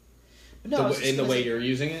 But no, I was just In the gonna way say- you're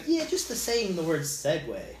using it. Yeah, just the saying the word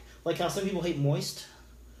Segway. Like how some people hate moist.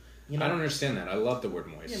 You know? I don't understand that. I love the word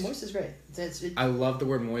moist. Yeah, moist is great. It I love the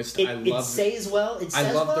word moist. it, I it love. says well. It says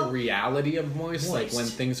I love well. the reality of moist. Like Moist. when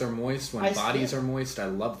things are moist, when I- bodies yeah. are moist. I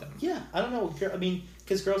love them. Yeah, I don't know. I mean,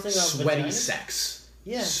 because girls think about Sweaty vaginas. sex.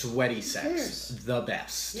 Yeah. Sweaty sex. cares? The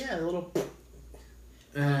best. Yeah, a little.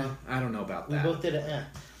 I don't know about We that. both did it.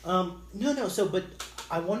 No. So, but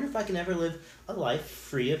I wonder if I can ever live a life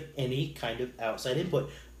free of any kind of outside input.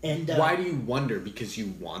 And Why do you wonder? Because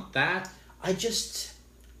you want that?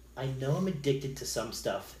 I know I'm addicted to some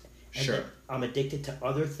stuff. And Sure. that I'm addicted to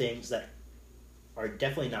other things that are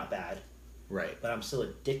definitely not bad, Right. but I'm still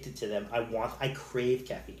addicted to them. I crave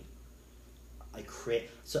caffeine.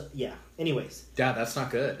 So, yeah. Anyways. Yeah, that's not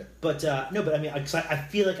good. But, no, but I mean, 'cause I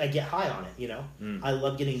feel like I get high on it, you know? Mm. I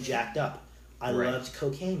love getting jacked up. I Right. loved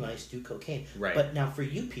cocaine when I used to do cocaine. Right. But now for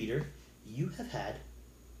you, Peter, you have had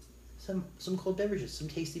some cold beverages, some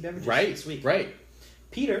tasty beverages Right. this week. Right.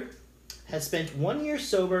 Peter has spent 1 year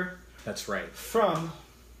sober That's right. from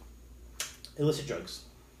illicit drugs.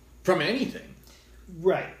 From anything.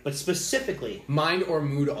 Right, but specifically, Mind or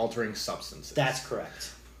mood altering substances. that's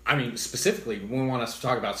correct. I mean, specifically, we want us to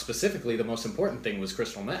talk about specifically, the most important thing was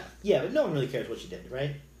crystal meth. Yeah, but no one really cares what you did,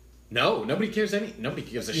 right? No, nobody gives a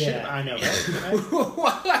shit about I know, me.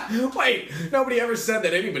 right? Wait, nobody ever said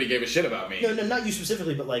that anybody gave a shit about me. No, not you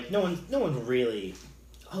specifically, but like no one really.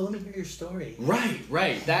 Oh, let me hear your story.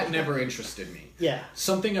 Right. That never interested me. Yeah,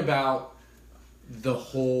 Something about the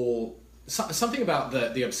whole... Something about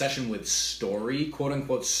the obsession with story,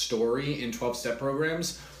 quote-unquote story, in 12-step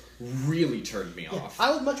programs really turned me yeah. off.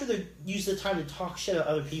 I would much rather use the time to talk shit about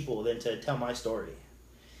other people than to tell my story.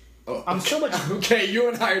 Oh, I'm so much. Okay, you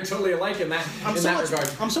and I are totally alike in that regard.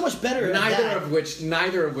 I'm so much better at Neither that. of which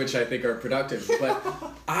I think are productive. But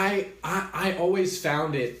I always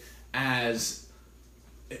found it as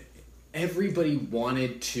everybody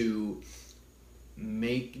wanted to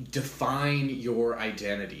define your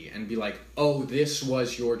identity and be like, oh, this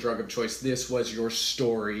was your drug of choice, this was your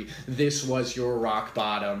story, this was your rock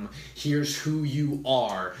bottom, here's who you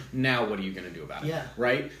are, now what are you going to do about it? Yeah.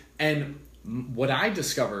 Right? And what I have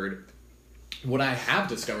discovered over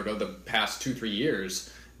the past 2-3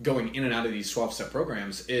 years going in and out of these 12-step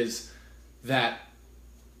programs is that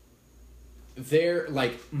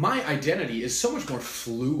my identity is so much more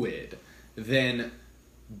fluid than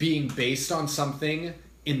being based on something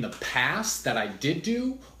in the past that I did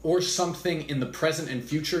do or something in the present and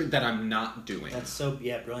future that I'm not doing. That's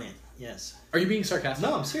brilliant. Yes. Are you being sarcastic?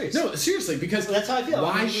 No, I'm serious. No, seriously, because That's how I feel.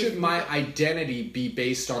 why I mean, should my identity be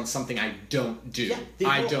based on something I don't do? Yeah,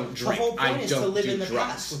 I don't drink. The whole point I is don't to live do in the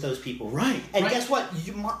drugs. past with those people. Right. And right. guess what?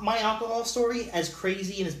 My alcohol story, as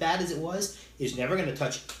crazy and as bad as it was, is never going to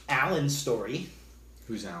touch Alan's story.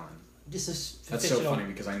 Who's Alan? Just a That's so funny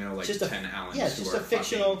because I know like just 10 Allens yeah, who just are a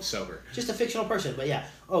fictional, fucking sober. Just a fictional person, but yeah.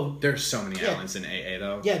 Oh, There's so many Yeah. Allens in AA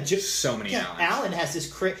though. yeah, so many yeah. Allens. Alan has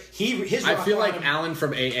this his. I feel rock like bottom- Alan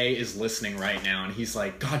from AA is listening right now and he's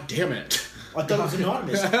like, God damn it. I thought it was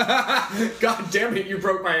anonymous. God damn it, you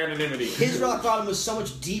broke my anonymity. His rock bottom was so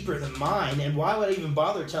much deeper than mine, and why would I even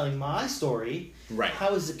bother telling my story? Right.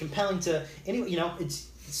 How is it compelling to anyone? You know, it's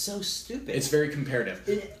so stupid. It's very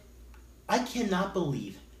comparative. I cannot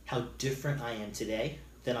believe how different I am today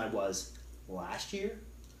than I was last year,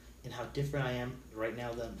 and how different I am right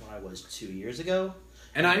now than when I was 2 years ago.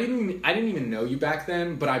 And I didn't even know you back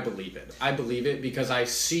then, but I believe it. I believe it because I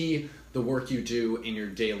see the work you do in your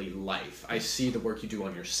daily life. I see the work you do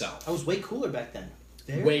on yourself. I was way cooler back then.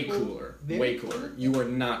 Very Way cool. cooler. Very Way cool. cooler. You are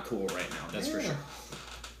not cool right now, that's for Yeah. sure.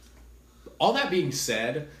 All that being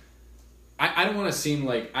said, I don't want to seem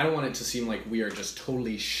like, I don't want it to seem like we are just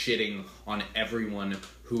totally shitting on everyone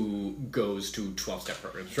who goes to 12-step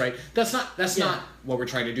programs, right? That's not what we're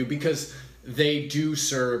trying to do, because they do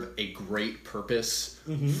serve a great purpose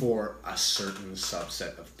for a certain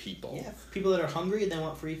subset of people. Yeah, people that are hungry and they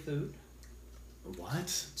want free food. What?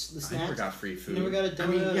 The I never got free food. You never got a donut? I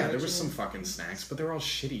mean, yeah, there was some fucking snacks, but they're all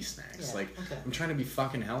shitty snacks. Yeah, like, okay. I'm trying to be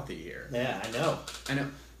fucking healthy here. Yeah, I know.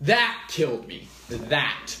 That killed me.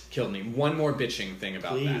 That killed me. One more bitching thing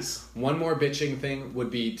about Please. that. One more bitching thing would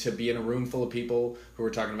be to be in a room full of people who are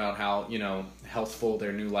talking about how, you know, healthful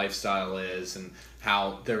their new lifestyle is and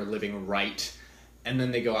how they're living right. And then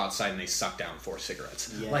they go outside and they suck down 4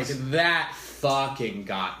 cigarettes. Yes. Like, that fucking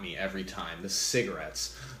got me every time. The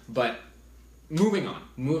cigarettes. But moving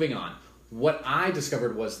on. What I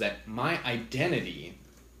discovered was that my identity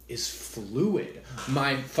is fluid.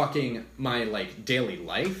 My like daily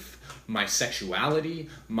life, my sexuality,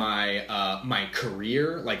 my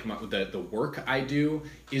career, like the work I do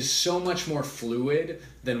is so much more fluid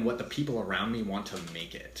than what the people around me want to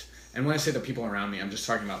make it. And when I say the people around me, I'm just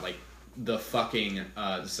talking about like the fucking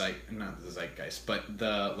not the zeitgeist, but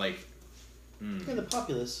the like Yeah, the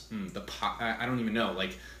populace. I don't even know,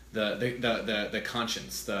 like the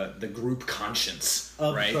conscience, the group conscience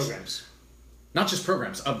Of right? programs. Not just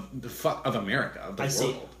programs of of America, of the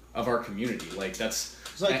world, of our community. Like that's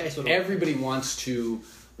everybody wants to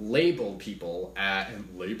label people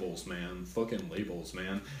labels, man. Fucking labels,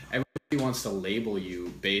 man. Everybody wants to label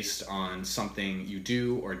you based on something you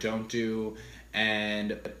do or don't do,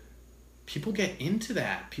 and people get into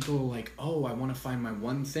that. People are like, oh, I want to find my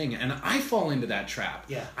one thing. And I fall into that trap.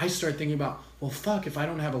 Yeah. I start thinking about, well, fuck, if I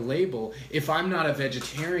don't have a label, if I'm not a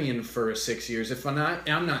vegetarian for 6 years, if I'm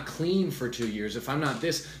not clean for 2 years, if I'm not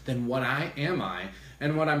this, then what am I?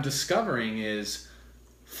 And what I'm discovering is,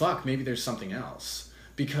 fuck, maybe there's something else.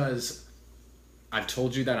 Because I've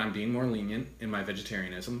told you that I'm being more lenient in my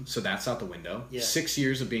vegetarianism, so that's out the window. Yeah. 6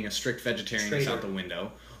 years of being a strict vegetarian is out the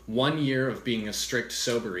window. 1 year of being a strict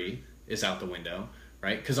sobery is out the window,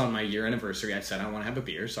 right? Because on my year anniversary, I said I want to have a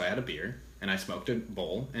beer, so I had a beer, and I smoked a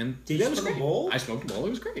bowl, and Did you smoke a bowl? I smoked a bowl. It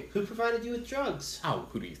was great. Who provided you with drugs? Oh,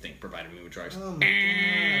 who do you think provided me with drugs? Oh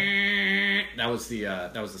my That was the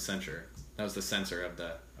censor. That was the censor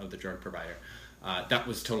of the drug provider. That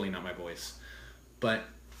was totally not my voice, but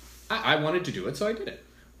I wanted to do it, so I did it,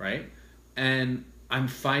 right? And I'm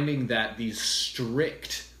finding that these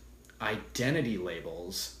strict identity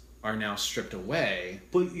labels are now stripped away.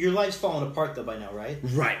 But your life's falling apart though by now, right?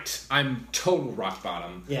 Right. I'm total rock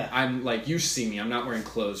bottom. Yeah. I'm like, you see me, I'm not wearing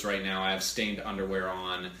clothes right now. I have stained underwear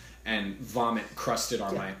on and vomit crusted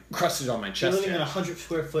on my chest. You're living in a 100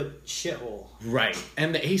 square foot shithole. Right.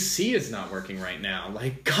 And the AC is not working right now.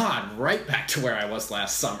 Like, God, right back to where I was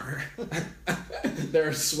last summer. There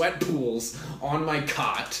are sweat pools on my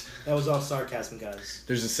cot. That was all sarcasm, guys.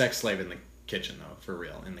 There's a sex slave in the kitchen, though, for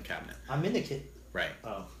real, in the cabinet. I'm in the kitchen. Right.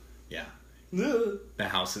 Oh. Yeah. The The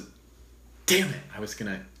house is... Damn it!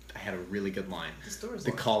 I had a really good line.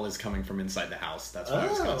 The call is coming from inside the house. That's what I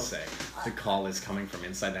was going to say. The call is coming from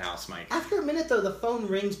inside the house, Mike. After a minute, though, the phone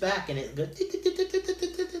rings back and it goes...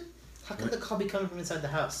 How can the call be coming from inside the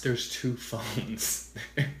house? There's 2 phones.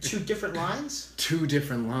 2 different lines? 2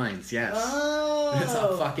 different lines, yes. Oh. It's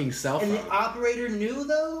a fucking cell phone. And the operator knew,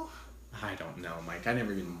 though? I don't know, Mike. I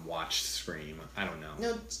never even watched Scream. I don't know.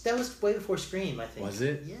 No, that was way before Scream, I think. Was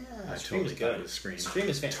it? Yeah. I Scream totally is thought good. it was Scream. Scream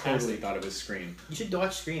is fantastic. Totally thought it was Scream. You should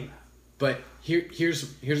watch Scream. But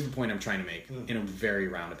here's the point I'm trying to make in a very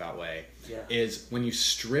roundabout way. Yeah. Is when you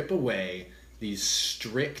strip away these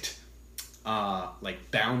strict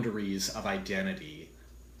like boundaries of identity,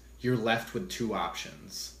 you're left with 2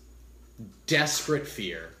 options. Desperate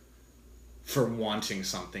fear for wanting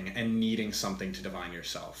something and needing something to define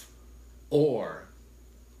yourself. Or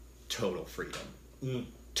total freedom.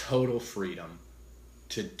 Total freedom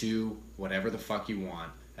to do whatever the fuck you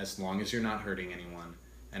want as long as you're not hurting anyone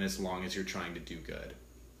and as long as you're trying to do good.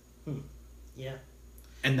 Yeah.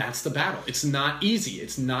 And that's the battle. It's not easy.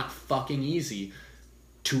 It's not fucking easy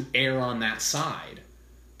to err on that side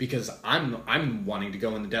because I'm wanting to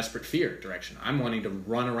go in the desperate fear direction. I'm wanting to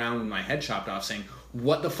run around with my head chopped off saying,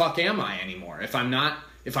 what the fuck am I anymore? If I'm not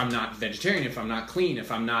vegetarian, if I'm not clean, if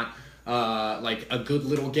I'm not like a good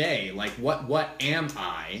little gay, like what am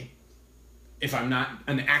I? If I'm not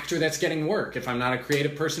an actor that's getting work, if I'm not a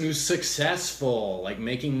creative person who's successful, like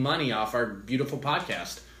making money off our beautiful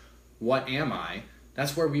podcast, what am I?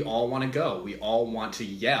 That's where we all want to go. We all want to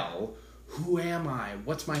yell, who am I?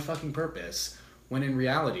 What's my fucking purpose? When in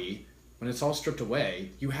reality, when it's all stripped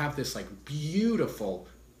away, you have this like beautiful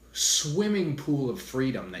swimming pool of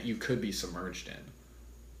freedom that you could be submerged in.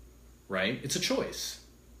 right? It's a choice.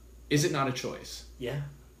 Is it not a choice? Yeah.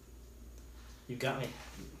 You got me.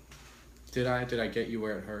 Did I get you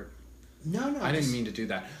where it hurt? No, I didn't mean to do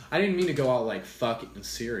that. I didn't mean to go all like fucking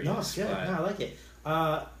serious. No, it's good. But No, I like it.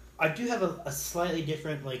 I do have a slightly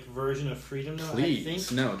different like version of freedom though. please, I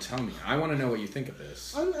think. no, tell me. I want to know what you think of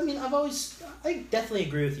this. I mean, I definitely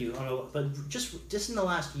agree with you but just in the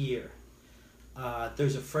last year,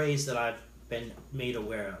 there's a phrase that I've been made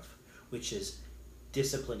aware of, which is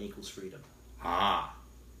discipline equals freedom. Ah,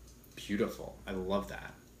 beautiful. I love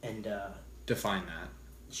that. And define that.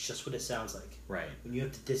 it's just what it sounds like. Right. When you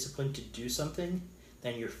have the discipline to do something,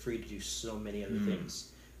 then you're free to do so many other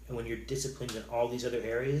things. And when you're disciplined in all these other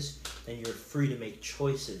areas, then you're free to make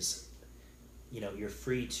choices. You know, you're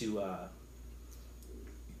free to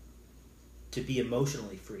be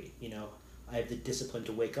emotionally free. You know, I have the discipline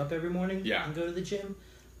to wake up every morning and go to the gym.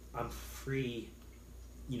 I'm free,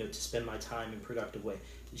 you know, to spend my time in a productive way.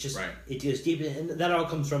 It's just, it goes deep. And that all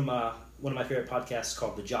comes from one of my favorite podcasts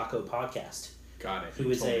called the Jocko Podcast. Got it. Who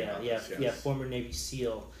is former Navy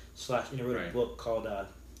SEAL / wrote a book called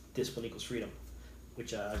Discipline Equals Freedom,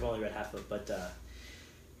 which I've only read half of, but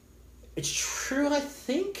it's true, I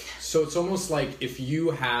think. So it's almost like if you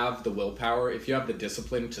have the willpower, if you have the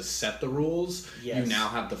discipline to set the rules, you now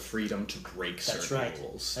have the freedom to break certain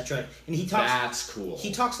rules. That's right. And he talks. That's cool.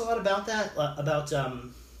 He talks a lot about that,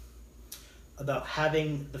 about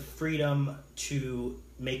having the freedom to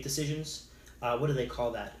make decisions. What do they call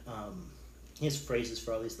that? He has phrases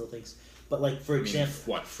for all these little things. But like, for example,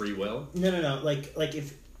 what, free will? No. Like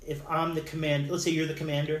if I'm the let's say you're the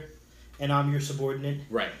commander, and I'm your subordinate,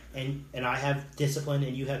 right? And I have discipline,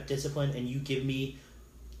 and you have discipline, and you give me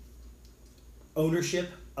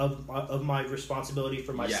ownership of my responsibility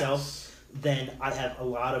for myself, then I have a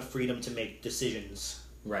lot of freedom to make decisions.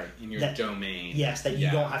 Right, in your domain. Yes, that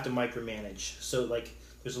you don't have to micromanage. So like,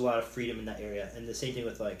 there's a lot of freedom in that area, and the same thing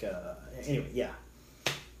with like anyway, yeah.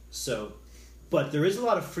 So, but there is a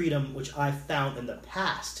lot of freedom which I found in the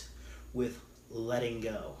past with letting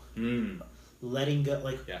go. Letting go,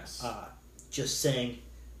 like, just saying,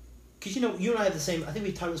 because you know, you and I have the same. I think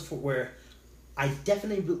we talked about this before, where I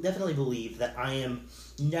definitely believe that I am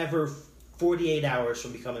never 48 hours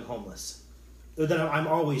from becoming homeless. Or that I'm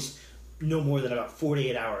always no more than about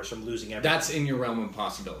 48 hours from losing everything. That's in your realm of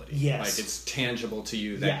possibility. Yes. Like, it's tangible to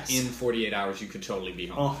you that in 48 hours you could totally be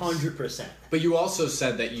homeless. 100%. But you also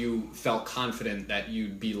said that you felt confident that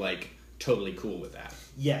you'd be, like, totally cool with that.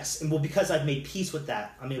 Yes. And well, because I've made peace with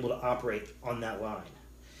that, I'm able to operate on that line.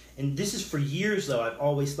 And this is for years, though, I've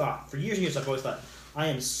always thought. For years and years, I've always thought, I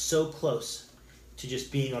am so close to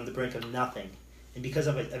just being on the brink of nothing. And because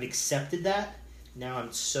I've accepted that, now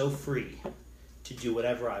I'm so free to do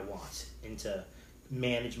whatever I want and to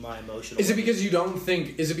manage my emotional. Is it because you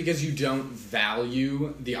don't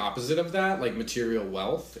value the opposite of that, like material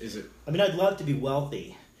wealth? Is it? I mean, I'd love to be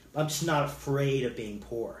wealthy, but I'm just not afraid of being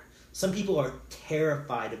poor. Some people are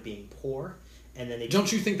terrified of being poor, and then they don't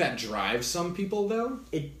you think that drives some people though?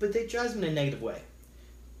 But it drives them in a negative way.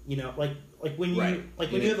 You know, like when you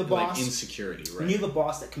when you have a boss, like insecurity, right? When you have a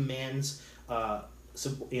boss that commands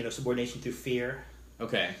subordination through fear.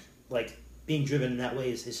 Okay. Like, being driven in that way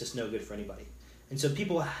is just no good for anybody. And so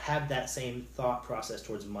people have that same thought process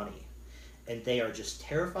towards money. And they are just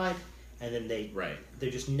terrified, and then they're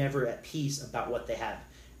just never at peace about what they have.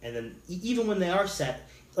 And then even when they are set,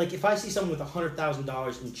 like if I see someone with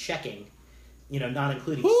 $100,000 in checking, you know, not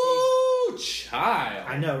including savings. Child.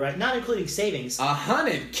 I know, right? Not including savings.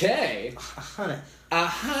 $100K?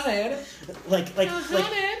 $100? Like,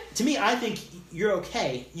 to me, I think you're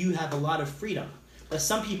okay. You have a lot of freedom. But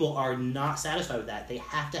some people are not satisfied with that. They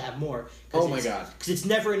have to have more. Oh my God. Because it's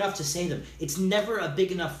never enough to save them. It's never a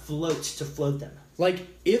big enough float to float them. Like,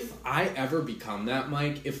 if I ever become that,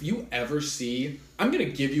 Mike, if you ever see... I'm going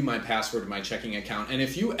to give you my password to my checking account, and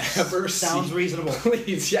if you ever Sounds reasonable.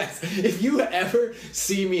 Please, yes. If you ever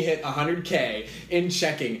see me hit $100K in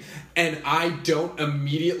checking, and I don't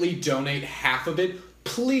immediately donate half of it,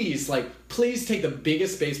 please take the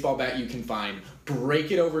biggest baseball bat you can find,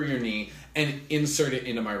 break it over your knee, and insert it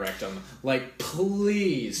into my rectum. Like,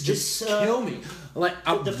 please, just kill me. Like,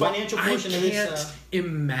 the financial portion of this... I can't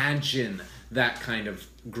imagine that kind of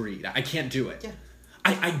greed. I can't do it. Yeah.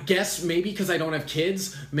 I guess maybe because I don't have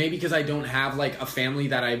kids, maybe because I don't have like a family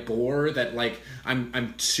that I bore, that like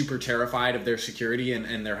I'm super terrified of their security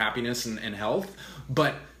and their happiness and health.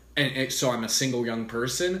 But so I'm a single young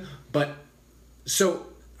person. But so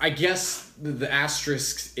I guess the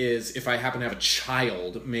asterisk is if I happen to have a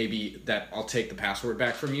child, maybe that I'll take the password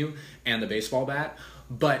back from you and the baseball bat.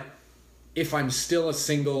 But if I'm still a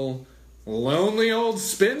single lonely old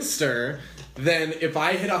spinster, then if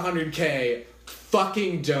I hit 100K,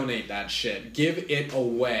 fucking donate that shit. Give it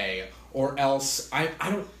away. Or else I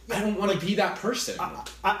don't want to be that person.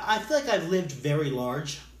 I feel like I've lived very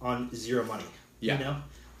large on zero money. Yeah. You know?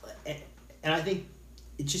 And I think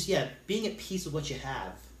it's just, being at peace with what you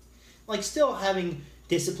have. Like, still having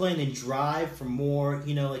discipline and drive for more,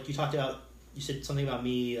 you know, like you talked about, you said something about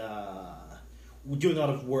me doing a lot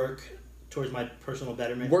of work towards my personal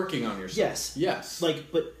betterment. Working on yourself. Yes. Yes.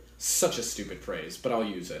 Like, but... Such a stupid phrase, but I'll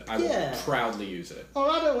use it. I will proudly use it. Oh,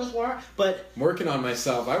 I know it was work, but... Working on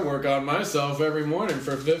myself. I work on myself every morning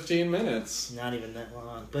for 15 minutes. Not even that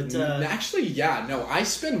long. But, actually, yeah, no, I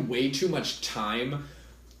spend way too much time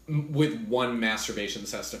with one masturbation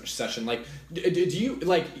session. Like, do you,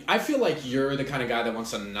 like, I feel like you're the kind of guy that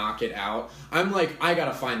wants to knock it out. I'm like, I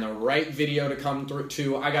gotta find the right video to come through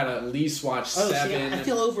to. I gotta at least watch 7. See, I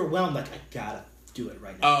feel overwhelmed, like, I gotta do it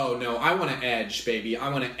right now. Oh, no, I want to edge, baby. I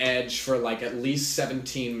want to edge for, like, at least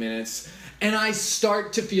 17 minutes. And I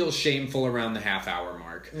start to feel shameful around the half-hour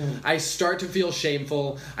mark. I start to feel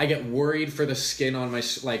shameful. I get worried for the skin on my,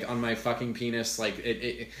 like, on my fucking penis.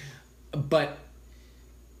 Like, but...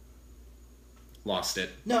 Lost it.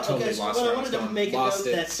 No, totally okay, so lost I wanted to make a note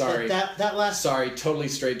that last... Sorry, totally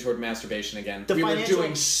strayed toward masturbation again. We were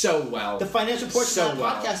doing so well. The financial portion of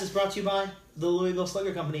that podcast is brought to you by the Louisville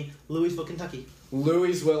Slugger Company, Louisville, Kentucky.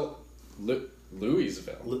 Louisville.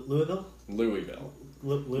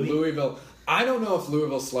 I don't know if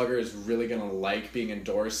Louisville Slugger is really gonna like being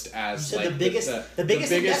endorsed as like the biggest and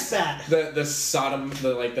best bat. The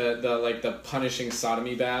punishing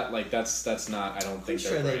sodomy bat. Like that's not. I don't think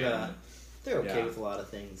they're okay with a lot of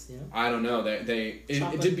things. You know. I don't know. Did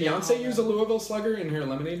Beyonce use a Louisville Slugger in her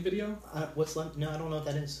Lemonade video? No, I don't know what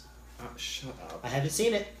that is. Shut up. I haven't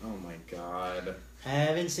seen it. Oh my god.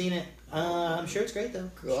 Haven't seen it. I'm sure it's great though.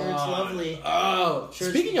 God. Sure it's lovely. Oh,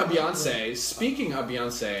 speaking of Beyonce,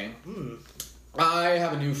 I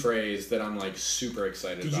have a new phrase that I'm like super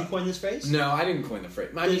excited about. Did you coin this phrase? No, I didn't coin the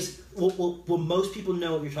phrase. Will most people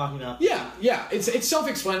know what you're talking about? Yeah. It's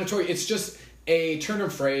self-explanatory. It's just a turn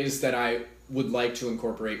of phrase that I would like to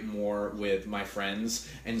incorporate more with my friends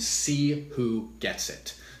and see who gets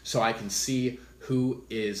it, so I can see who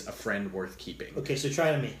is a friend worth keeping. Okay, so try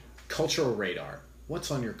it on me. Cultural radar. What's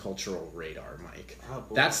on your cultural radar, Mike? Oh,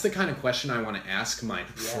 boy. That's the kind of question I want to ask my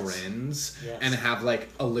friends and have like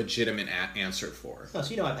a legitimate answer for. Oh,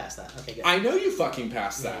 so you know I passed that. Okay, good. I know you fucking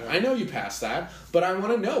passed that. Yeah. I know you passed that. But I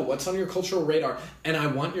want to know what's on your cultural radar. And I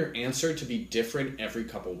want your answer to be different every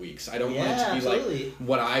couple weeks. I don't want it to be like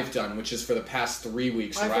what I've done, which is for the past 3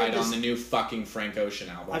 weeks ride on the new fucking Frank Ocean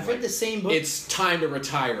album. I've read the same book. It's time to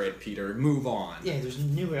retire it, Peter. Move on. Yeah, there's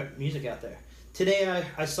new music out there. Today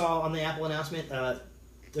I saw on the Apple announcement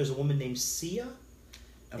there's a woman named Sia.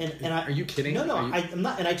 And are you kidding? No, I'm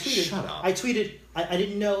not. And I tweeted. Shut up. I tweeted. I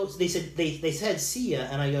didn't know. They said Sia,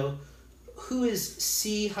 and I go, who is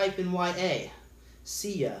C-YA?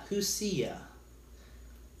 Sia. Who's Sia?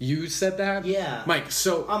 You said that? Yeah. Mike,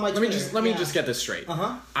 so let me just get this straight.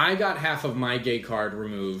 Uh-huh. I got half of my gay card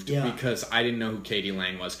removed because I didn't know who Katie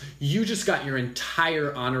Lang was. You just got your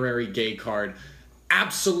entire honorary gay card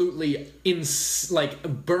absolutely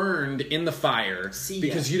burned in the fire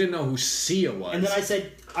because you didn't know who Sia was. And then I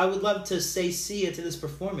said, I would love to say Sia to this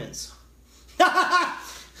performance.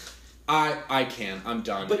 I can't. I'm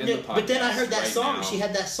done. But then I heard that song. Now. She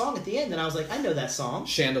had that song at the end, and I was like, I know that song.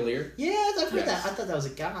 Chandelier? Yeah, I've heard that. I thought that was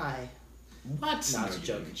a guy. What? No, it's a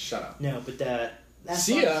joke. Shut up. No, but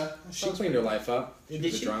Sia, she cleaned her life up. She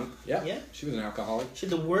was drunk. Yeah. She was an alcoholic. She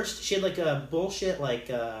had the worst. She had like a bullshit, like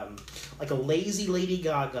a lazy Lady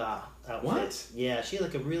Gaga outfit. What? Yeah, she had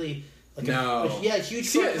like a really. Huge.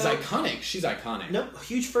 Sia is iconic. She's iconic. Nope,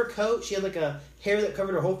 huge fur coat. She had like a hair that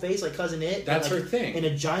covered her whole face, like Cousin It. That's her thing. And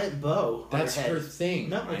a giant bow. That's on her her thing.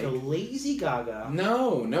 Not like a lazy Gaga.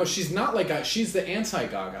 No, she's not like a. She's the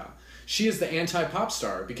anti-Gaga. She is the anti-pop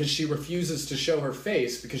star because she refuses to show her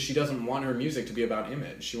face because she doesn't want her music to be about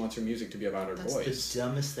image. She wants her music to be about her voice. That's the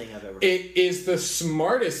dumbest thing I've ever heard. It is the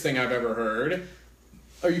smartest thing I've ever heard.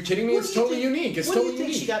 Are you kidding me? It's totally unique. It's totally unique. What do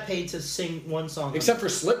you think she got paid to sing one song? Except for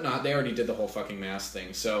Slipknot, they already did the whole fucking mask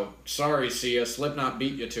thing. So, sorry, Sia. Slipknot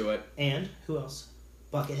beat you to it. And who else?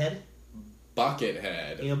 Buckethead?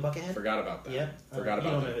 Buckethead. You know Buckethead? Forgot about that. Yeah. Forgot about that.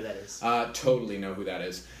 You don't know who that is. Totally know who that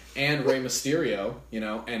is. And Rey Mysterio,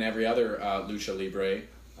 and every other Lucha Libre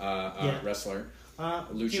wrestler.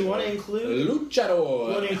 Do you want to include... Luchador!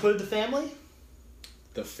 You want to include the family?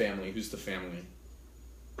 The family. Who's the family?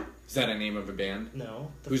 Is that a name of a band?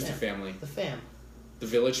 No. Who's the family? The fam. The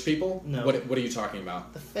Village People? No. What are you talking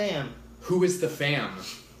about? The fam. Who is the fam?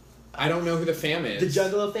 I don't know who the fam is. The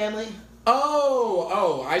Juggalo family?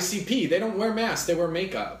 Oh, ICP. They don't wear masks. They wear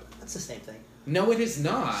makeup. That's the same thing. No, it is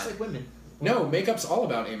not. It's like women. No, makeup's all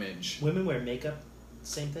about image. Women wear makeup.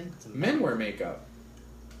 Same thing. Men wear makeup.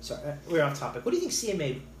 Sorry, we're off topic. What do you think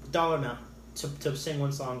CMA dollar amount to sing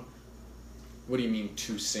one song? What do you mean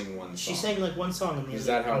to sing one song? She sang like one song. Is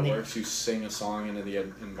that how it works? You sing a song into the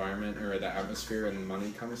environment or the atmosphere, and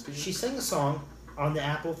money comes to you. She sang a song on the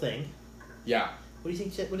Apple thing. Yeah. What do you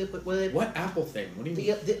think? What Apple thing? What do you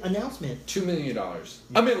mean? The announcement. $2 million.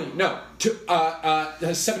 $1 million. No.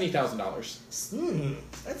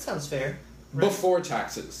 $70,000. That sounds fair. Right? Before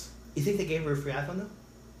taxes. You think they gave her a free iPhone though?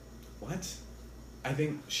 What? I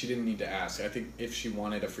think she didn't need to ask. I think if she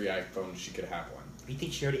wanted a free iPhone, she could have one. You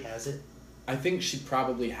think she already has it? I think she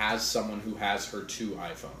probably has someone who has her 2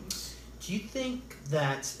 iPhones. Do you think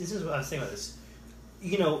that this is what I was thinking about this?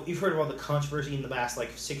 You know, you've heard of all the controversy in the past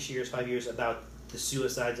 6 years, 5 years about the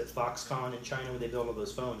suicides at Foxconn in China where they built all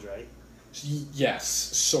those phones, right? Yes,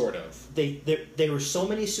 sort of. There were so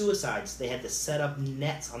many suicides, they had to set up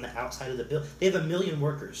nets on the outside of the building. They have 1 million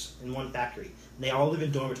workers in one factory, and they all live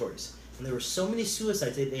in dormitories. And there were so many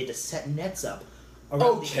suicides, they had to set nets up.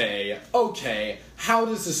 Okay. How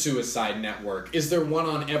does a suicide net work? Is there one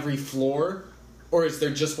on every floor? Or is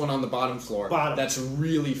there just one on the bottom floor? Bottom. That's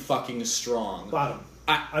really fucking strong. Bottom.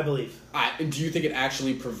 I believe. Do you think it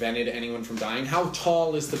actually prevented anyone from dying? How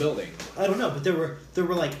tall is the building? I don't know, but there were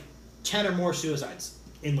 10 or more suicides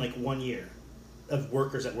in 1 year of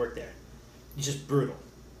workers that worked there. It's just brutal.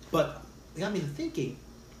 But it got me to thinking,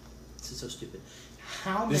 this is so stupid.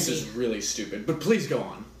 This is really stupid, but please go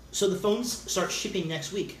on. So the phones start shipping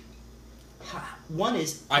next week. One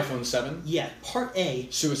is... iPhone 7? Yeah, Part A...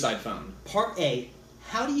 Suicide phone. Part A,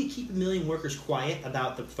 how do you keep 1 million workers quiet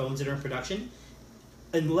about the phones that are in production?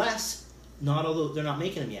 Unless, they're not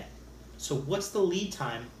making them yet. So what's the lead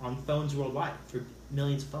time on phones worldwide for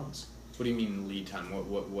millions of phones? What do you mean lead time?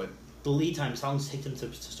 What? The lead time is how long does it take them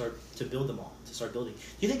to build them all, to start building. Do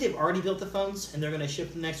you think they've already built the phones and they're going to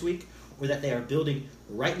ship them next week? Or that they are building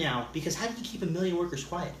right now? Because how do you keep 1 million workers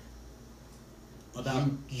quiet?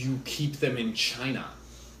 You keep them in China.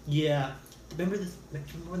 Yeah. Remember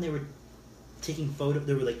when they were taking photos?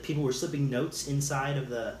 There were people were slipping notes inside of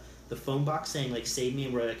the phone box saying "Save me"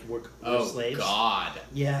 and we're slaves. Oh God.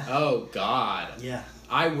 Yeah. Oh God. Yeah.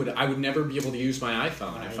 I would never be able to use my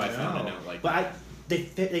iPhone if I found a note like that.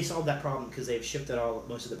 But they solved that problem because they've shipped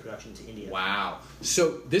most of the production to India. Wow.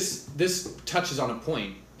 So this touches on a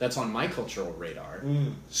point that's on my cultural radar.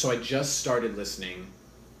 So I just started listening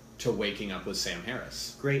to Waking Up with Sam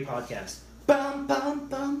Harris. Great podcast. Bum, bum,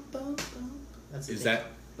 bum, bum, bum. That's the theme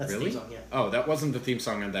really? The theme song, yeah. Oh, that wasn't the theme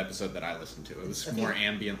song of the episode that I listened to. It was more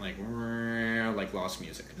ambient, like lost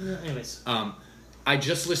music. Yeah, anyways. I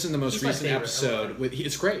just listened to the most recent episode with.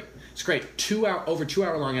 It's great. It's great. Over 2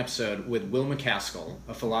 hour long episode with Will MacAskill,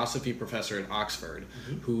 a philosophy professor at Oxford,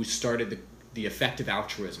 who started the effective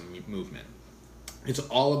altruism movement. It's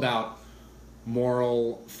all about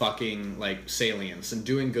moral fucking salience and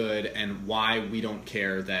doing good and why we don't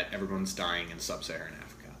care that everyone's dying in sub-Saharan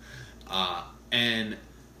Africa. And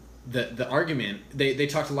the argument they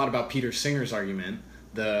talked a lot about Peter Singer's argument,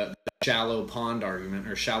 the shallow pond argument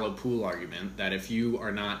or shallow pool argument, that if you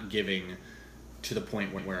are not giving to the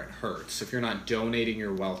point where it hurts, if you're not donating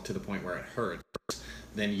your wealth to the point where it hurts,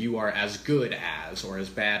 then you are as good as or as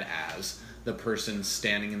bad as the person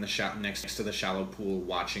standing in the next to the shallow pool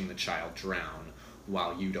watching the child drown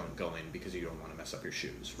while you don't go in because you don't want to mess up your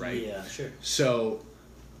shoes, right? Yeah, sure. So,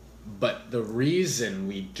 but the reason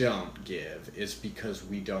we don't give is because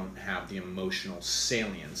we don't have the emotional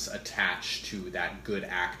salience attached to that good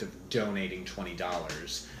act of donating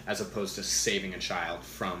 $20 as opposed to saving a child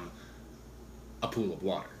from a pool of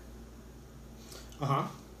water. Uh-huh.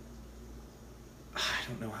 I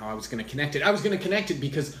don't know how I was going to connect it. I was going to connect it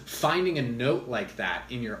because finding a note like that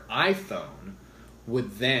in your iPhone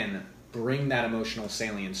would then bring that emotional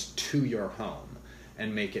salience to your home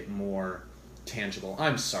and make it more tangible.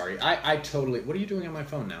 I'm sorry. I totally... What are you doing on my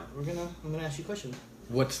phone now? I'm gonna ask you a question.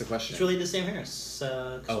 What's the question? It's related to Sam Harris.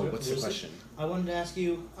 What's the question? I wanted to ask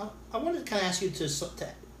you... I wanted to kind of ask you to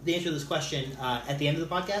the answer to this question at the end of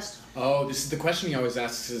the podcast. Oh, this is the question he always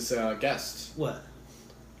asks his guests. What?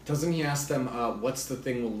 Doesn't he ask them, what's the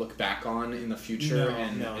thing we'll look back on in the future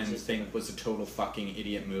and think different. Was a total fucking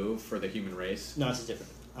idiot move for the human race? No, it's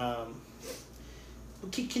different.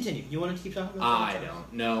 Continue. You wanted to keep talking about I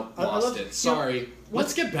don't. No, lost it. Sorry.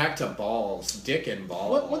 Let's get back to balls. Dick and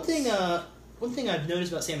balls. One thing I've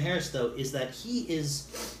noticed about Sam Harris, though, is that he's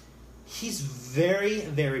very,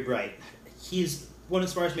 very bright. He's one of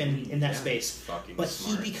the smartest men in that space. But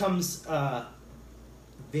smart. He becomes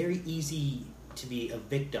very easy to be a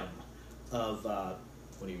victim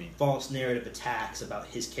What do you mean? false narrative attacks about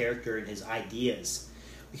his character and his ideas,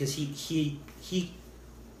 because he'll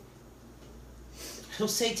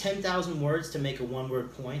say 10,000 words to make a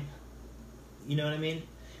one-word point. You know what I mean?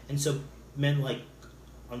 And so men like,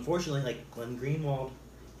 unfortunately, like Glenn Greenwald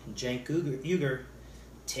and Cenk Uygur,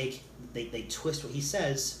 they twist what he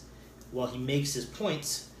says while he makes his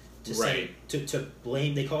points to say to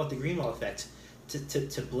blame. They call it the Greenwald effect.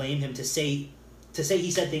 To blame him, to say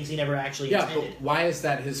he said things he never actually intended. Yeah, but why is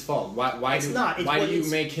that his fault? Why do you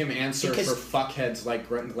make him answer for fuckheads like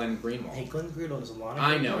Glenn Greenwald? Hey, Glenn Greenwald is a lot of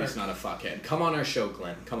I know he's not a fuckhead. Come on our show,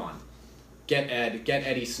 Glenn. Come on. Get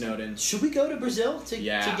Eddie Snowden. Should we go to Brazil to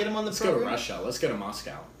get him on the program? Let's go to Russia. Let's go to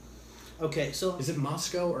Moscow. Okay, so... Is it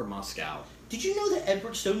Moscow or Moscow? Did you know that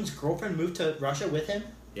Edward Snowden's girlfriend moved to Russia with him?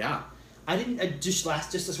 Yeah. I didn't... Just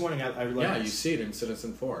this morning, I realized... Yeah, you see it in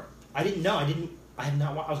Citizen 4. I didn't know. I have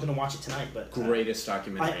not. I was going to watch it tonight, but greatest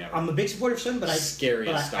documentary ever. I'm a big supporter of Snowden, but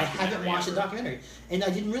I haven't watched the documentary, and I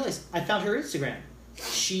didn't realize. I found her Instagram.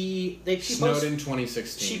 She Snowden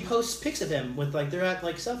 2016. She posts pics of him with they're at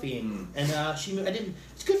selfieing, and I didn't.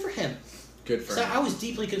 It's good for him. Good for him. I was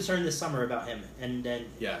deeply concerned this summer about him, and then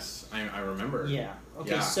yes, I remember. Yeah.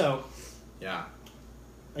 Okay. Yeah. So. Yeah.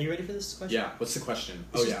 Are you ready for this question? Yeah. What's the question?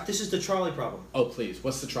 This is the trolley problem. Oh please,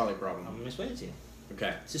 what's the trolley problem? I'm going to explain it to you.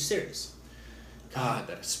 Okay. This is serious. God,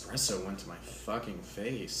 that espresso went to my fucking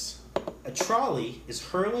face. A trolley is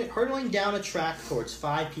hurtling down a track towards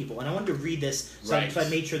 5 people. And I wanted to read this, so I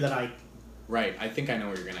made sure that I... Right, I think I know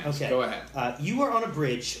what you're going to ask. Okay. Go ahead. You are on a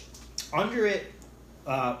bridge, under it,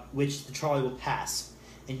 which the trolley will pass.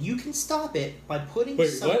 And you can stop it by putting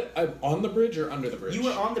what? I'm on the bridge or under the bridge? You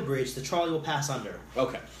are on the bridge, the trolley will pass under.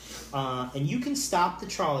 Okay. And you can stop the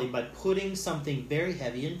trolley by putting something very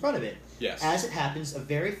heavy in front of it. Yes. As it happens, a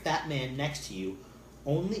very fat man next to you,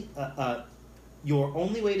 your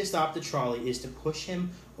only way to stop the trolley is to push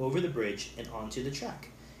him over the bridge and onto the track,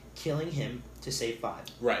 killing him to save 5.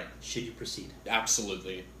 Right. Should you proceed?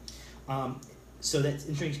 Absolutely. So that's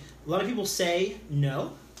interesting. A lot of people say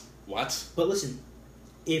no. What? But listen,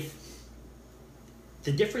 if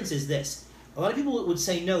the difference is this, a lot of people would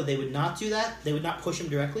say no, they would not do that. They would not push him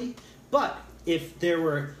directly. But if there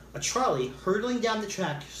were a trolley hurtling down the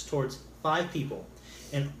track towards 5 people,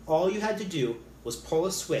 and all you had to do was pull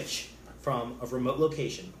a switch from a remote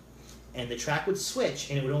location, and the track would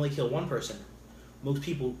switch, and it would only kill 1 person, most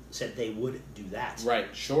people said they would do that. Right,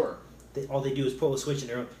 sure. All they do is pull a switch,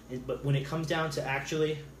 but when it comes down to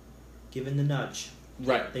actually giving the nudge,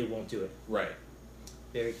 right, they won't do it. Right.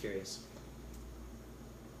 Very curious.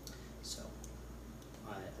 So,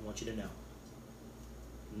 I want you to know,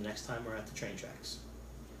 the next time we're at the train tracks,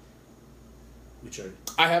 which are...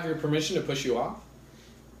 I have your permission to push you off?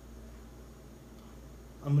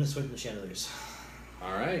 I'm going to swing the chandeliers.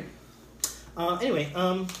 All right. Anyway,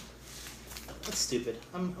 that's stupid.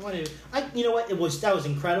 You know what? That was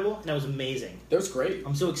incredible, and that was amazing. That was great.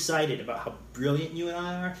 I'm so excited about how brilliant you and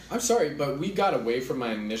I are. I'm sorry, but we got away from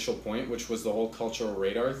my initial point, which was the whole cultural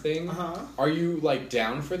radar thing. Uh-huh. Are you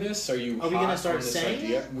down for this? Are we gonna start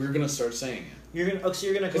saying it? We're gonna start saying it.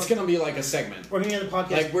 It's gonna be like a segment. We're gonna have the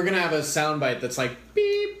podcast. We're gonna have a soundbite that's like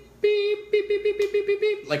beep beep beep beep beep beep beep beep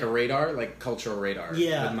beep, like a radar, like cultural radar.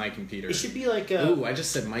 Yeah. With Mike and Peter. It should be like Ooh, I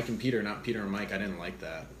just said Mike and Peter, not Peter and Mike. I didn't like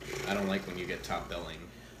that. I don't like when you get top billing.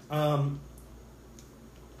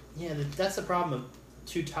 Yeah, that's the problem of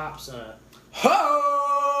 2 tops.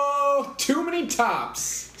 Ho! Too many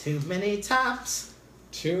tops. Too many tops.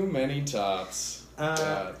 Too many tops.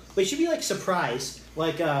 But it should be surprise.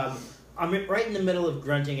 I'm right in the middle of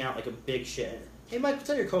grunting out like a big shit. Hey, Mike, what's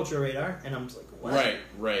on your cultural radar? And I'm just like, what?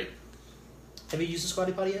 Right. Have you used the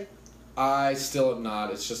Squatty Potty yet? I still have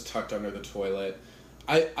not. It's just tucked under the toilet.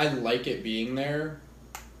 I like it being there,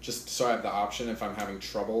 just so I have the option if I'm having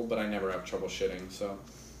trouble, but I never have trouble shitting, so...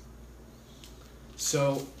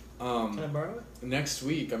 Can I borrow it? Next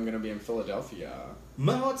week, I'm going to be in Philadelphia.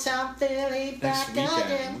 Motown Philly back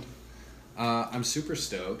again. I'm super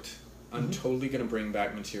stoked. I'm totally going to bring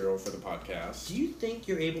back material for the podcast. Do you think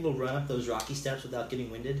you're able to run up those rocky steps without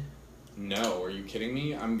getting winded? No, are you kidding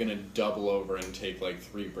me? I'm going to double over and take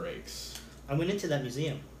 3 breaks. I went into that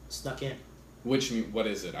museum. Snuck in. What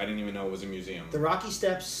is it? I didn't even know it was a museum. The rocky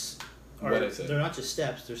steps what is it? They're not just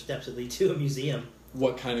steps. They're steps that lead to a museum.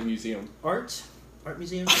 What kind of museum? Art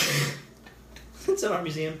museum. It's an art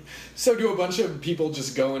museum. So do a bunch of people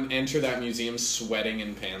just go and enter that museum sweating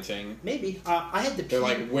and panting? Maybe. I had to pee. They're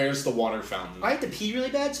like, where's the water fountain? I had to pee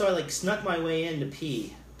really bad, so I snuck my way in to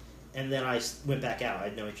pee. And then I went back out. I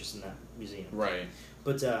had no interest in that museum. Right.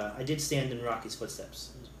 But I did stand in Rocky's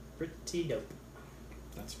footsteps. It was pretty dope.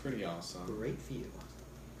 That's pretty awesome. Great view.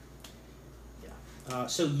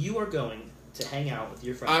 So you are going to hang out with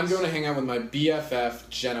your friends. I'm going to hang out with my BFF,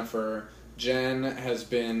 Jennifer. Jen has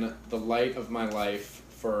been the light of my life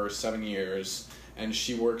for 7 years, and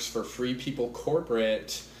she works for Free People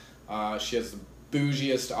Corporate. She has the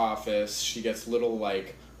bougiest office. She gets little,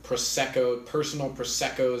 like, personal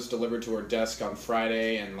Prosecco's delivered to her desk on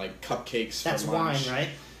Friday, and, like, cupcakes That's for lunch. wine, right?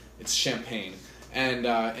 It's champagne.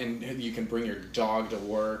 And you can bring your dog to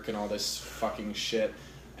work and all this fucking shit.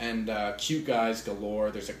 And cute guys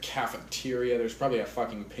galore. There's a cafeteria. There's probably a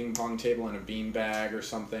fucking ping pong table and a beanbag or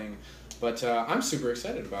something. But I'm super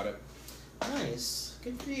excited about it. Nice.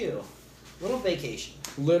 Good for you. Little vacation.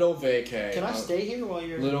 Little vacay. Can I stay here while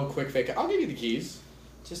you're... Little quick vacay. I'll give you the keys.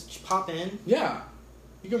 Just pop in. Yeah.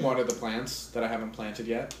 You can water the plants that I haven't planted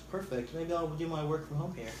yet. Perfect. Maybe I'll do my work from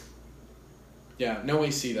home here. Yeah, no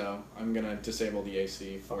AC though. I'm gonna disable the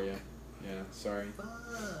AC for you. Yeah, sorry.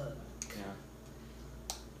 Yeah.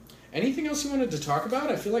 Anything else you wanted to talk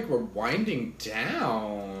about? I feel like we're winding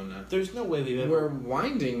down. There's no way we've ever... We're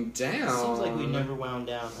winding down. Seems like we never wound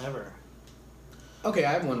down, ever. Okay,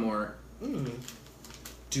 I have one more.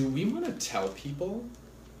 Do we want to tell people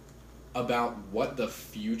about what the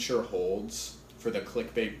future holds for the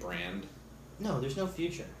Clickbait brand? No, there's no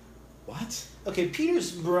future. What? Okay,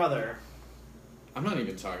 Peter's brother... I'm not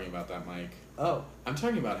even talking about that, Mike. Oh. I'm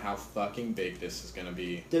talking about how fucking big this is going to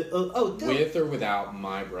be. No. With or without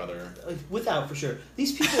my brother. Without, for sure.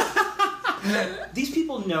 These people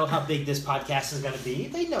know how big this podcast is going to be.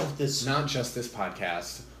 They know this. Not just this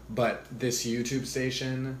podcast, but this YouTube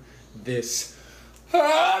station, this...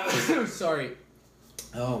 Sorry.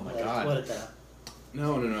 Oh my god. We'll edit that out.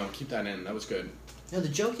 No. Keep that in. That was good. No, the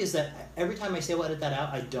joke is that every time I say we'll edit that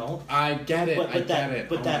out, I don't. I get it. I get it.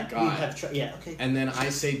 But oh that my god. we have yeah, okay. And then I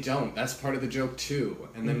say don't. That's part of the joke too.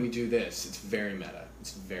 And then we do this. It's very meta.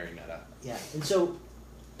 It's very meta. Yeah. And so,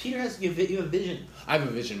 Peter you have a vision. I have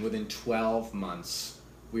a vision. Within 12 months,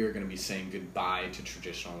 we are going to be saying goodbye to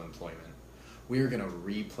traditional employment. We are going to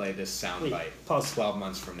replay this soundbite. Pause. 12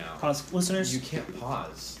 months from now. Pause, listeners. You can't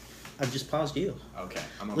pause. I've just paused you. Okay,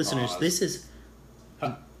 I'm gonna Listeners, pause. this is.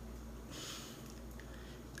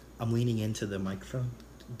 I'm leaning into the microphone.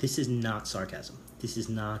 This is not sarcasm. This is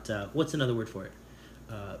not. What's another word for it?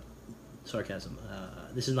 Sarcasm.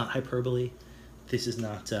 This is not hyperbole. This is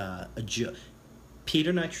not a joke.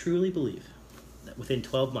 Peter and I truly believe that within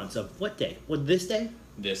 12 months of what day? What, this day?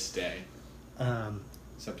 This day.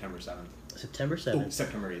 September 7th. September 7th. Oh,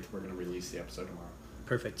 September 8th. We're going to release the episode tomorrow.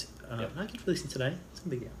 Perfect. Yep. I could release it today. It's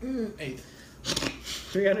no big deal. 8th.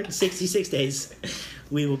 366 days,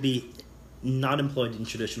 we will be not employed in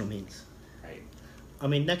traditional means. Right. I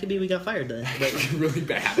mean, that could be we got fired then. It could be really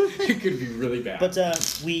bad. It could be really bad. But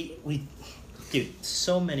we dude,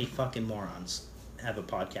 so many fucking morons have a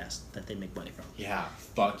podcast that they make money from. Yeah,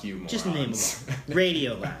 fuck you, morons. Just name them all.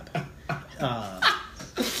 Radio Lab.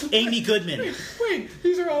 Amy Goodman. Wait,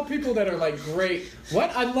 these are all people that are like great.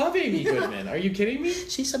 What? I love Amy Goodman. Are you kidding me?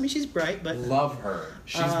 She's bright, but Love her.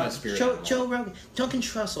 She's my spirit animal. Joe Rogan, Duncan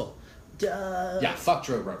Trussell. Yeah, fuck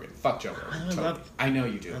Joe Rogan. Fuck Joe Rogan. I know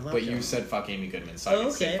you do, but you said fuck Amy Goodman, so I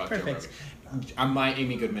can say fuck perfect. Joe Rogan. My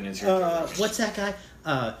Amy Goodman is your Joe Rogan. What's that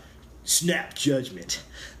guy? Snap Judgment.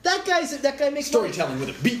 That guy makes Storytelling with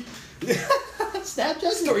a beat. Snap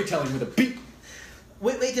Judgment. Storytelling with a beat.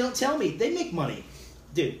 Wait, don't tell me. They make money.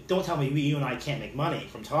 Dude, don't tell me you and I can't make money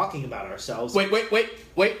from talking about ourselves. Wait.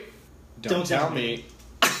 Don't tell me.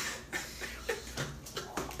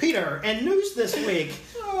 Peter, and news this week.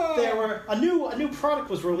 There were a new product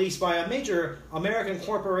was released by a major American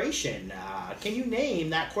corporation. Can you name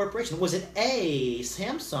that corporation? Was it A,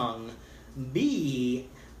 Samsung, B,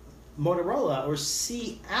 Motorola, or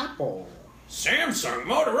C, Apple? Samsung,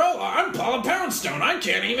 Motorola, I'm Paula Poundstone. I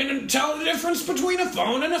can't even tell the difference between a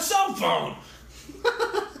phone and a cell phone.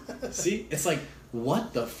 See? It's like,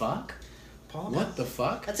 what the fuck? What the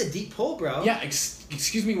fuck? That's a deep pull, bro. Yeah,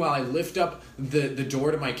 excuse me while I lift up the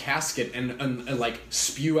door to my casket and like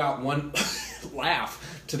spew out one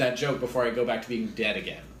laugh to that joke before I go back to being dead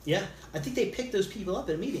again. Yeah, I think they pick those people up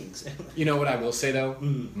in meetings. You know what I will say though?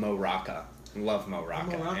 Mo Rocca. Love Mo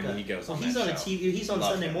Rocca. Rocca. And he goes on he's that on show. a TV. He's on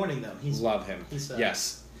Love Sunday him. morning though. Love him. He's,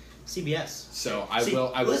 yes. CBS. So I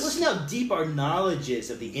will. Listen how deep our knowledge is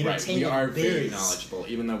of the entertainment Right, we are biz. very knowledgeable,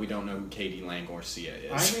 even though we don't know who Katie Lang or Sia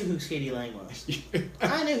is. I knew who Katie Lang was.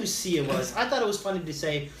 I knew who Sia was. I thought it was funny to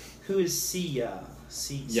say, who is Sia?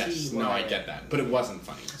 Yes, no, I get that. But it wasn't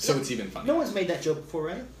funny. So it's even funnier. No one's made that joke before,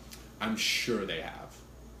 right? I'm sure they have.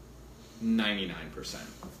 99%.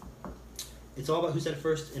 It's all about who said it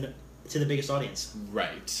first to the biggest audience.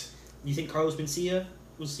 Right. You think Carlos Mencia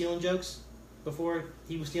was stealing jokes before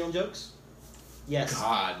he was stealing jokes? Yes.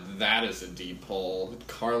 God, that is a deep hole.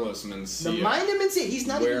 Carlos Mencia. The mind him and see. He's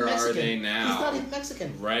not even Mexican. Where are they now? He's not even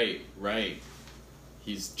Mexican. Right.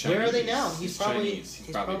 He's Chinese. Where are they now? He's probably Chinese.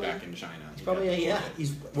 He's probably back in China. He's probably yeah.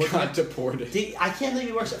 He's got deported. I can't believe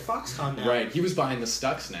he works at Foxconn now. Right. He was behind the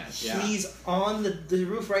Stuxnet. Yeah. He's on the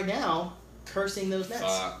roof right now, cursing those nets.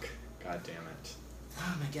 Fuck. God damn it.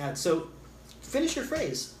 Oh my god. So, finish your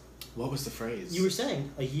phrase. What was the phrase? You were saying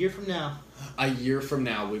a year from now. A year from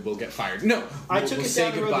now, we will get fired. No, I took it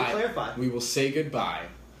down the road to clarify. We will say goodbye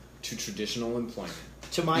to traditional employment.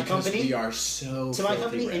 To my company. We are so to my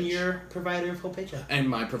company rich. And your provider of full paycheck. And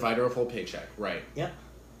my provider of full paycheck. Right. Yep.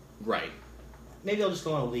 Right. Maybe I'll just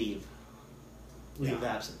go on a leave of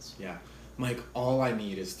absence. Yeah. Mike, all I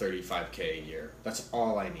need is $35K a year. That's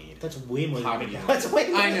all I need. That's way more poverty than line. That's way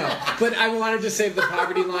more. I know, but I wanted to save the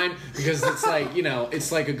poverty line because it's like,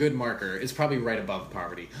 it's like a good marker. It's probably right above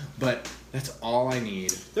poverty, but that's all I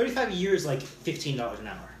need. 35 a year is like $15 an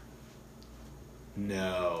hour.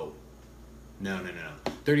 No.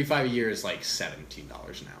 35 a year is like $17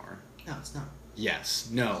 an hour. No, it's not. Yes.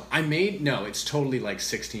 No. It's totally like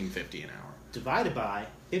 $16.50 an hour. Divided by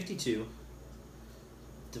 52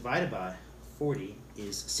 divided by 40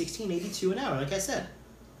 is $16.82 an hour, like I said.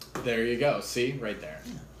 There you go. See? Right there.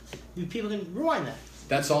 Yeah. People can rewind that.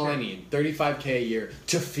 That's all I need. $35K a year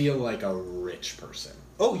to feel like a rich person.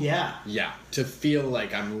 Oh, yeah. Yeah. To feel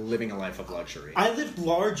like I'm living a life of luxury. I lived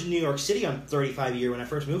large in New York City on 35 a year when I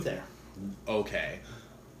first moved there. Okay.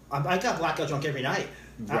 I got blackout drunk every night.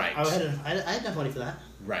 Right. I had enough money for that.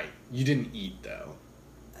 Right. You didn't eat, though.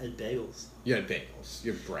 I had bagels. You had bagels.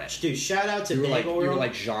 You had bread. Dude, shout out to you were Bagel like, World. You were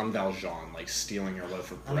like Jean Valjean, like stealing your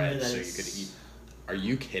loaf of bread so you could eat. Are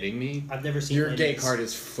you kidding me? I've never seen your gay card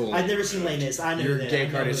is fully I've never seen Les Mis. I know your that. gay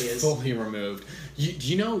card is fully removed. Do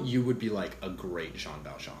you know you would be like a great Jean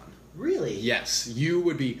Valjean? Really? Yes, you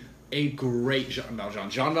would be a great Jean Valjean.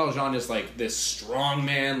 Jean Valjean is like this strong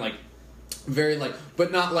man, like very like,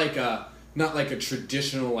 but not like a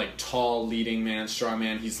traditional like tall leading man, strong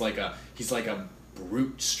man. He's like a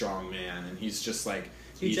brute strong man, and he's just like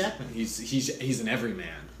Hugh Jackman. He's an everyman.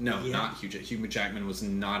 No, Yeah. not Hugh Jackman. Hugh Jackman was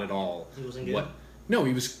not at all. He wasn't good. No,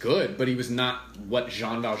 he was good, but he was not what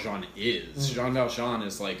Jean Valjean is. Jean Valjean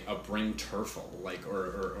is like a Bryn Terfel, like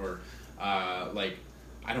or like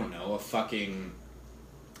I don't know, a fucking.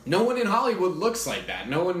 No one in Hollywood looks like that.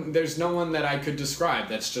 There's no one that I could describe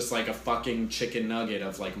that's just like a fucking chicken nugget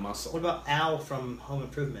of like muscle. What about Al from Home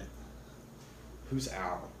Improvement? Who's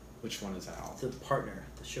Al? Which one is Al? The partner,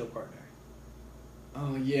 the show partner.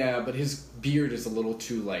 Oh yeah, but his beard is a little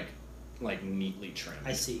too like neatly trimmed.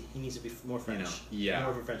 I see. He needs to be more French. Yeah.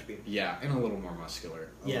 More of a French beard. Yeah, and a little more muscular.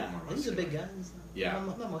 He's a big guy. Yeah.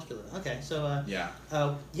 Not muscular. Okay, so yeah.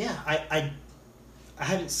 I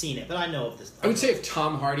haven't seen it, but I know of this. I would say if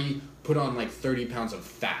Tom Hardy put on like 30 pounds of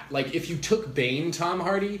fat, like if you took Bane Tom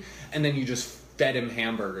Hardy and then you just fed him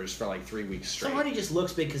hamburgers for like 3 weeks straight. Tom Hardy just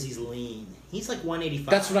looks big because he's lean. He's like 185.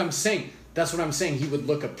 That's what I'm saying. He would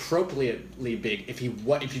look appropriately big if you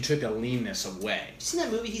took the leanness away. You seen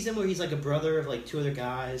that movie he's in where he's like a brother of like two other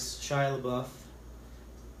guys, Shia LaBeouf,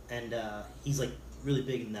 and he's like really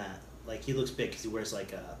big in that. Like he looks big because he wears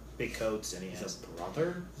like big coats and he has a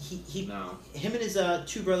brother. Him and his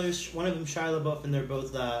two brothers. One of them Shia LaBeouf, and they're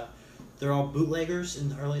both they're all bootleggers in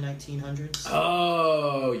the early 1900s.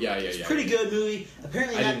 Oh yeah. It's a pretty good movie.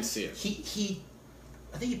 Apparently, I didn't see it.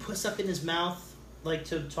 I think he put stuff in his mouth like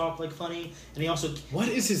to talk like funny, and he also. What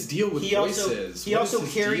is his deal with voices? He also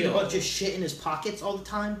carried a bunch of shit in his pockets all the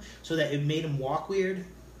time, so that it made him walk weird.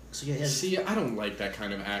 So See, I don't like that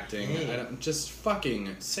kind acting. Hey. I don't, just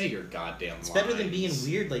fucking say your goddamn lines. It's better than being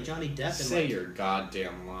weird like Johnny Depp. Say your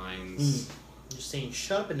goddamn lines. I'm just saying,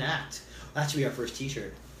 shut up and act. That should be our first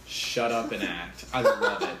T-shirt. Shut up and act. I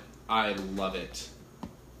love it. I love it.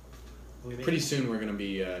 Pretty soon we're gonna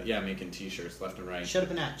be making T-shirts left and right. Shut up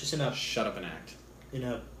and act. Just in a. Shut up and act. In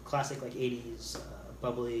a classic like '80s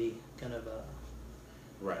bubbly kind of.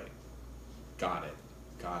 Right. Got it.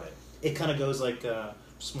 It kind of goes like.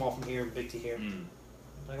 Small from here and big to here.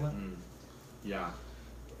 Talking about? Yeah.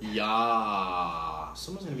 Yeah.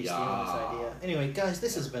 Someone's going to be stealing this idea. Anyway, guys,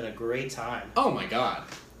 this has been a great time. Oh my god.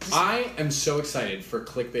 I am so excited for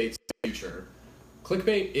Clickbait's future.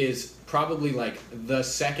 Clickbait is probably like the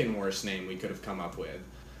second worst name we could have come up with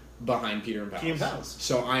behind Peter and Pals. Peter and Pals.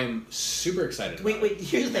 So I'm super excited about Wait,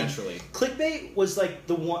 here's the thing. Naturally. Clickbait was like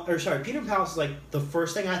Peter and Pals was like the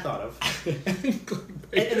first thing I thought of.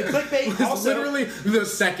 And the Clickbait was also literally the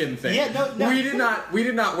second thing. Yeah, no. We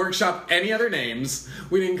did not workshop any other names.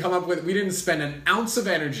 We didn't spend an ounce of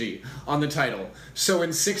energy on the title. So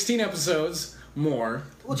in 16 episodes, more.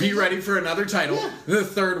 We'll Be change ready for another title. Yeah. The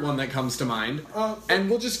third one that comes to mind. And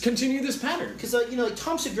we'll just continue this pattern. Because like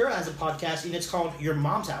Tom Segura has a podcast, and it's called Your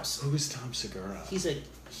Mom's House. Who is Tom Segura? He's a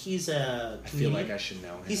I feel like I should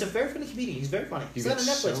know him. He's a very funny comedian. He's very funny. You He's got get a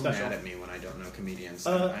Netflix so special. mad at me when I don't know comedians.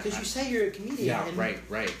 Because you say you're a comedian. Yeah, and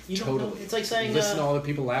right. You don't Totally. know. It's like saying Listen to all the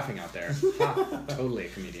people laughing out there. Ha, totally a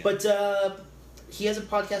comedian. But he has a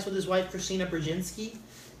podcast with his wife Christina Brzezinski,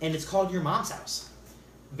 and it's called Your Mom's House.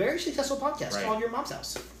 Very successful podcast called Your Mom's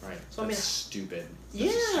House. Right. So That's stupid. Yeah.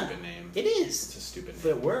 That's a stupid name. It is. It's a stupid name. But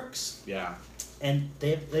it works. Yeah. And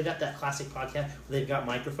they've got that classic podcast where they've got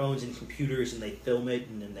microphones and computers, and they film it,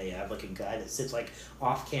 and then they have like a guy that sits like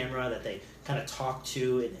off camera that they kind of talk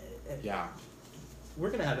to, and Yeah. we're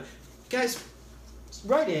gonna have it, guys.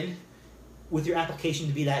 Write in with your application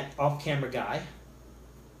to be that off camera guy,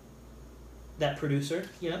 that producer,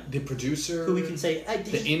 The producer. who we can say, hey,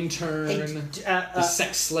 the intern. hey, the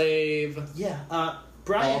sex slave. yeah,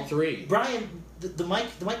 Brian. All three. Brian, the mic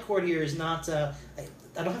cord here is not.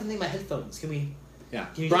 I don't have anything in my headphones. Can we? Yeah.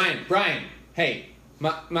 Can you Brian. Hey,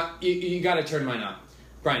 you gotta turn mine up.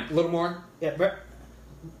 Brian, a little more. Yeah,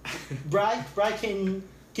 Brian, can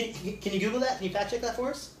you Google that? Can you fact check that for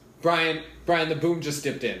us? Brian, the boom just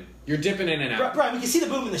dipped in. You're dipping in and out. Brian, we can see the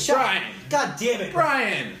boom in the shot. Brian. God damn it.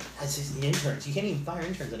 Brian. That's just the interns. You can't even fire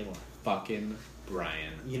interns anymore. Fucking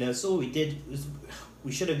Brian. So what we did was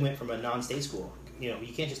we should have went from a non-state school.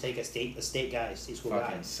 You can't just take a state guy, state school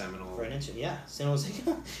Fucking guy Seminole. for an intern. Yeah, Seminole.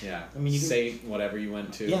 Yeah. I mean, you can say whatever you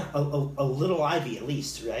went to. Yeah, a little Ivy at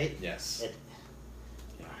least, right? Yes.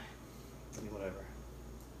 Yeah. I mean, whatever.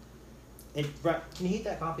 Hey, Brian, can you heat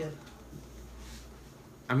that coffee up?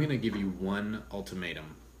 I'm gonna give you one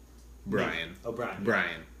ultimatum, Brian. Oh, Brian.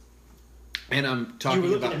 Brian. And I'm talking about...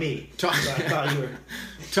 You were looking about... at me. I thought you were...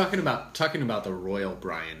 talking about the royal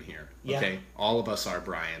Brian here. Yeah. Okay? All of us are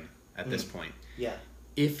Brian at this point. Yeah.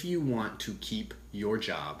 If you want to keep your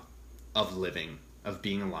job of living, of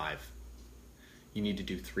being alive, you need to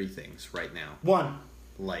do 3 things right now. 1.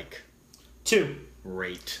 Like... 2.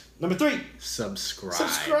 Rate. Number 3. Subscribe.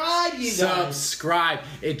 Subscribe, you guys. Subscribe.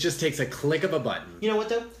 It just takes a click of a button. You know what,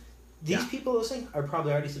 though? These people listening are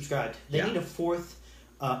probably already subscribed. They need a fourth...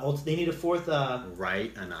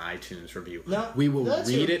 Write an iTunes review. No, we will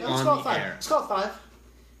read it on the air. Let's call it 5.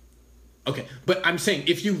 Okay, but I'm saying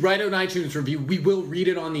if you write an iTunes review, we will read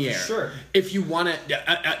it on the air. Sure. If you want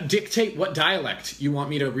to dictate what dialect you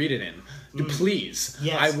want me to read it in, please.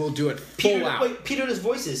 Yes. I will do it full out. Wait, Peter does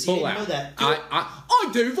voices. You didn't know that. I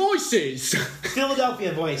do voices.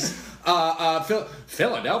 Philadelphia voice.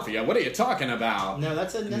 Philadelphia. What are you talking about? No,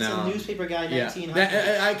 that's a newspaper guy.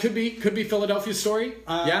 1900. I could be Philadelphia Story.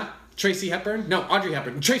 Yeah. Tracy Hepburn. No, Audrey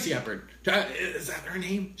Hepburn. Tracy Hepburn. Is that her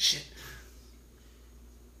name? Shit.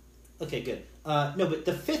 Okay, good. No, but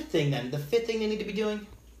the fifth thing they need to be doing.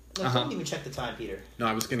 No, don't even check the time, Peter. No,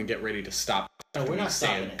 I was going to get ready to stop. No, we're not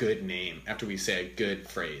stopping say a good name. After we say a good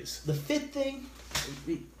phrase. The fifth thing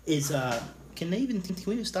is can we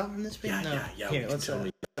even stop from this? Yeah. Here, let's.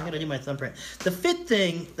 I'm gonna do my thumbprint. The fifth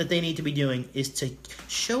thing that they need to be doing is to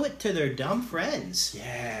show it to their dumb friends.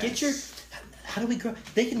 Yes. Get your. How do we grow?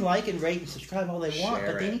 They can like and rate and subscribe all they want,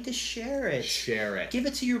 but they need to share it. Share it. Give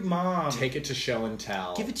it to your mom. Take it to show and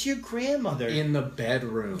tell. Give it to your grandmother. In the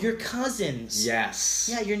bedroom. Your cousins. Yes.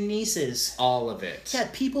 Yeah, your nieces. All of it. Yeah,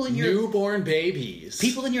 people in your newborn babies.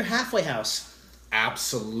 People in your halfway house.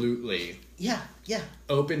 Absolutely. Yeah.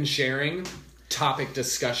 Open sharing, topic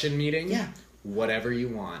discussion meeting. Yeah. Whatever you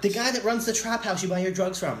want. The guy that runs the trap house you buy your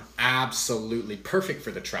drugs from. Absolutely. Perfect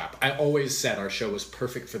for the trap. I always said our show was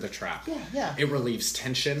perfect for the trap. Yeah. It relieves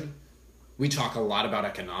tension. We talk a lot about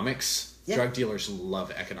economics. Yeah. Drug dealers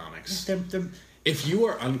love economics. Yeah, if you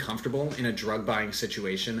are uncomfortable in a drug buying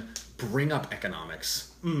situation, bring up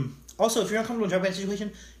economics. Also, if you're uncomfortable in a drug buying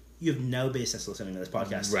situation, you have no business listening to this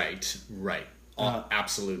podcast. Right.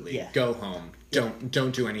 Absolutely. Yeah. Go home.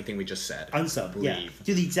 Don't do anything we just said. Unsub. Leave. Yeah.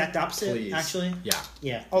 Do the exact opposite. Please. Actually. Yeah.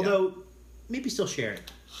 Yeah. Although, maybe still share it.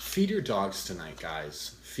 Feed your dogs tonight,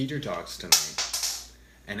 guys. Feed your dogs tonight.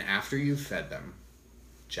 And after you've fed them,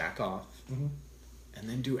 jack off, and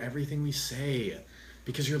then do everything we say,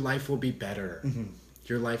 because your life will be better.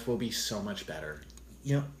 Your life will be so much better.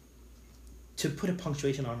 To put a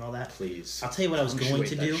punctuation on all that, please. I'll tell you what I was going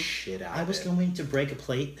to do. I was going to break a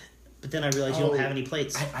plate. But then I realized you don't have any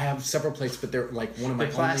plates. I have several plates, but they're like one of my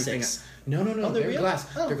plastics. only things. No. They're real? Glass.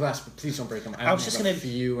 Oh. They're glass, but please don't break them. I was just gonna a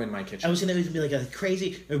few in my kitchen. I was gonna be like a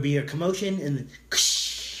crazy. There would be a commotion and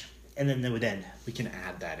then they would end. We can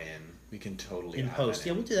add that in. We can totally in add post. That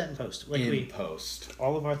in. Yeah, we'll do that in post. Post.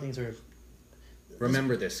 All of our things are.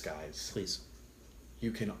 Remember this, guys. Please. You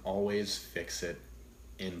can always fix it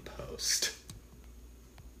in post.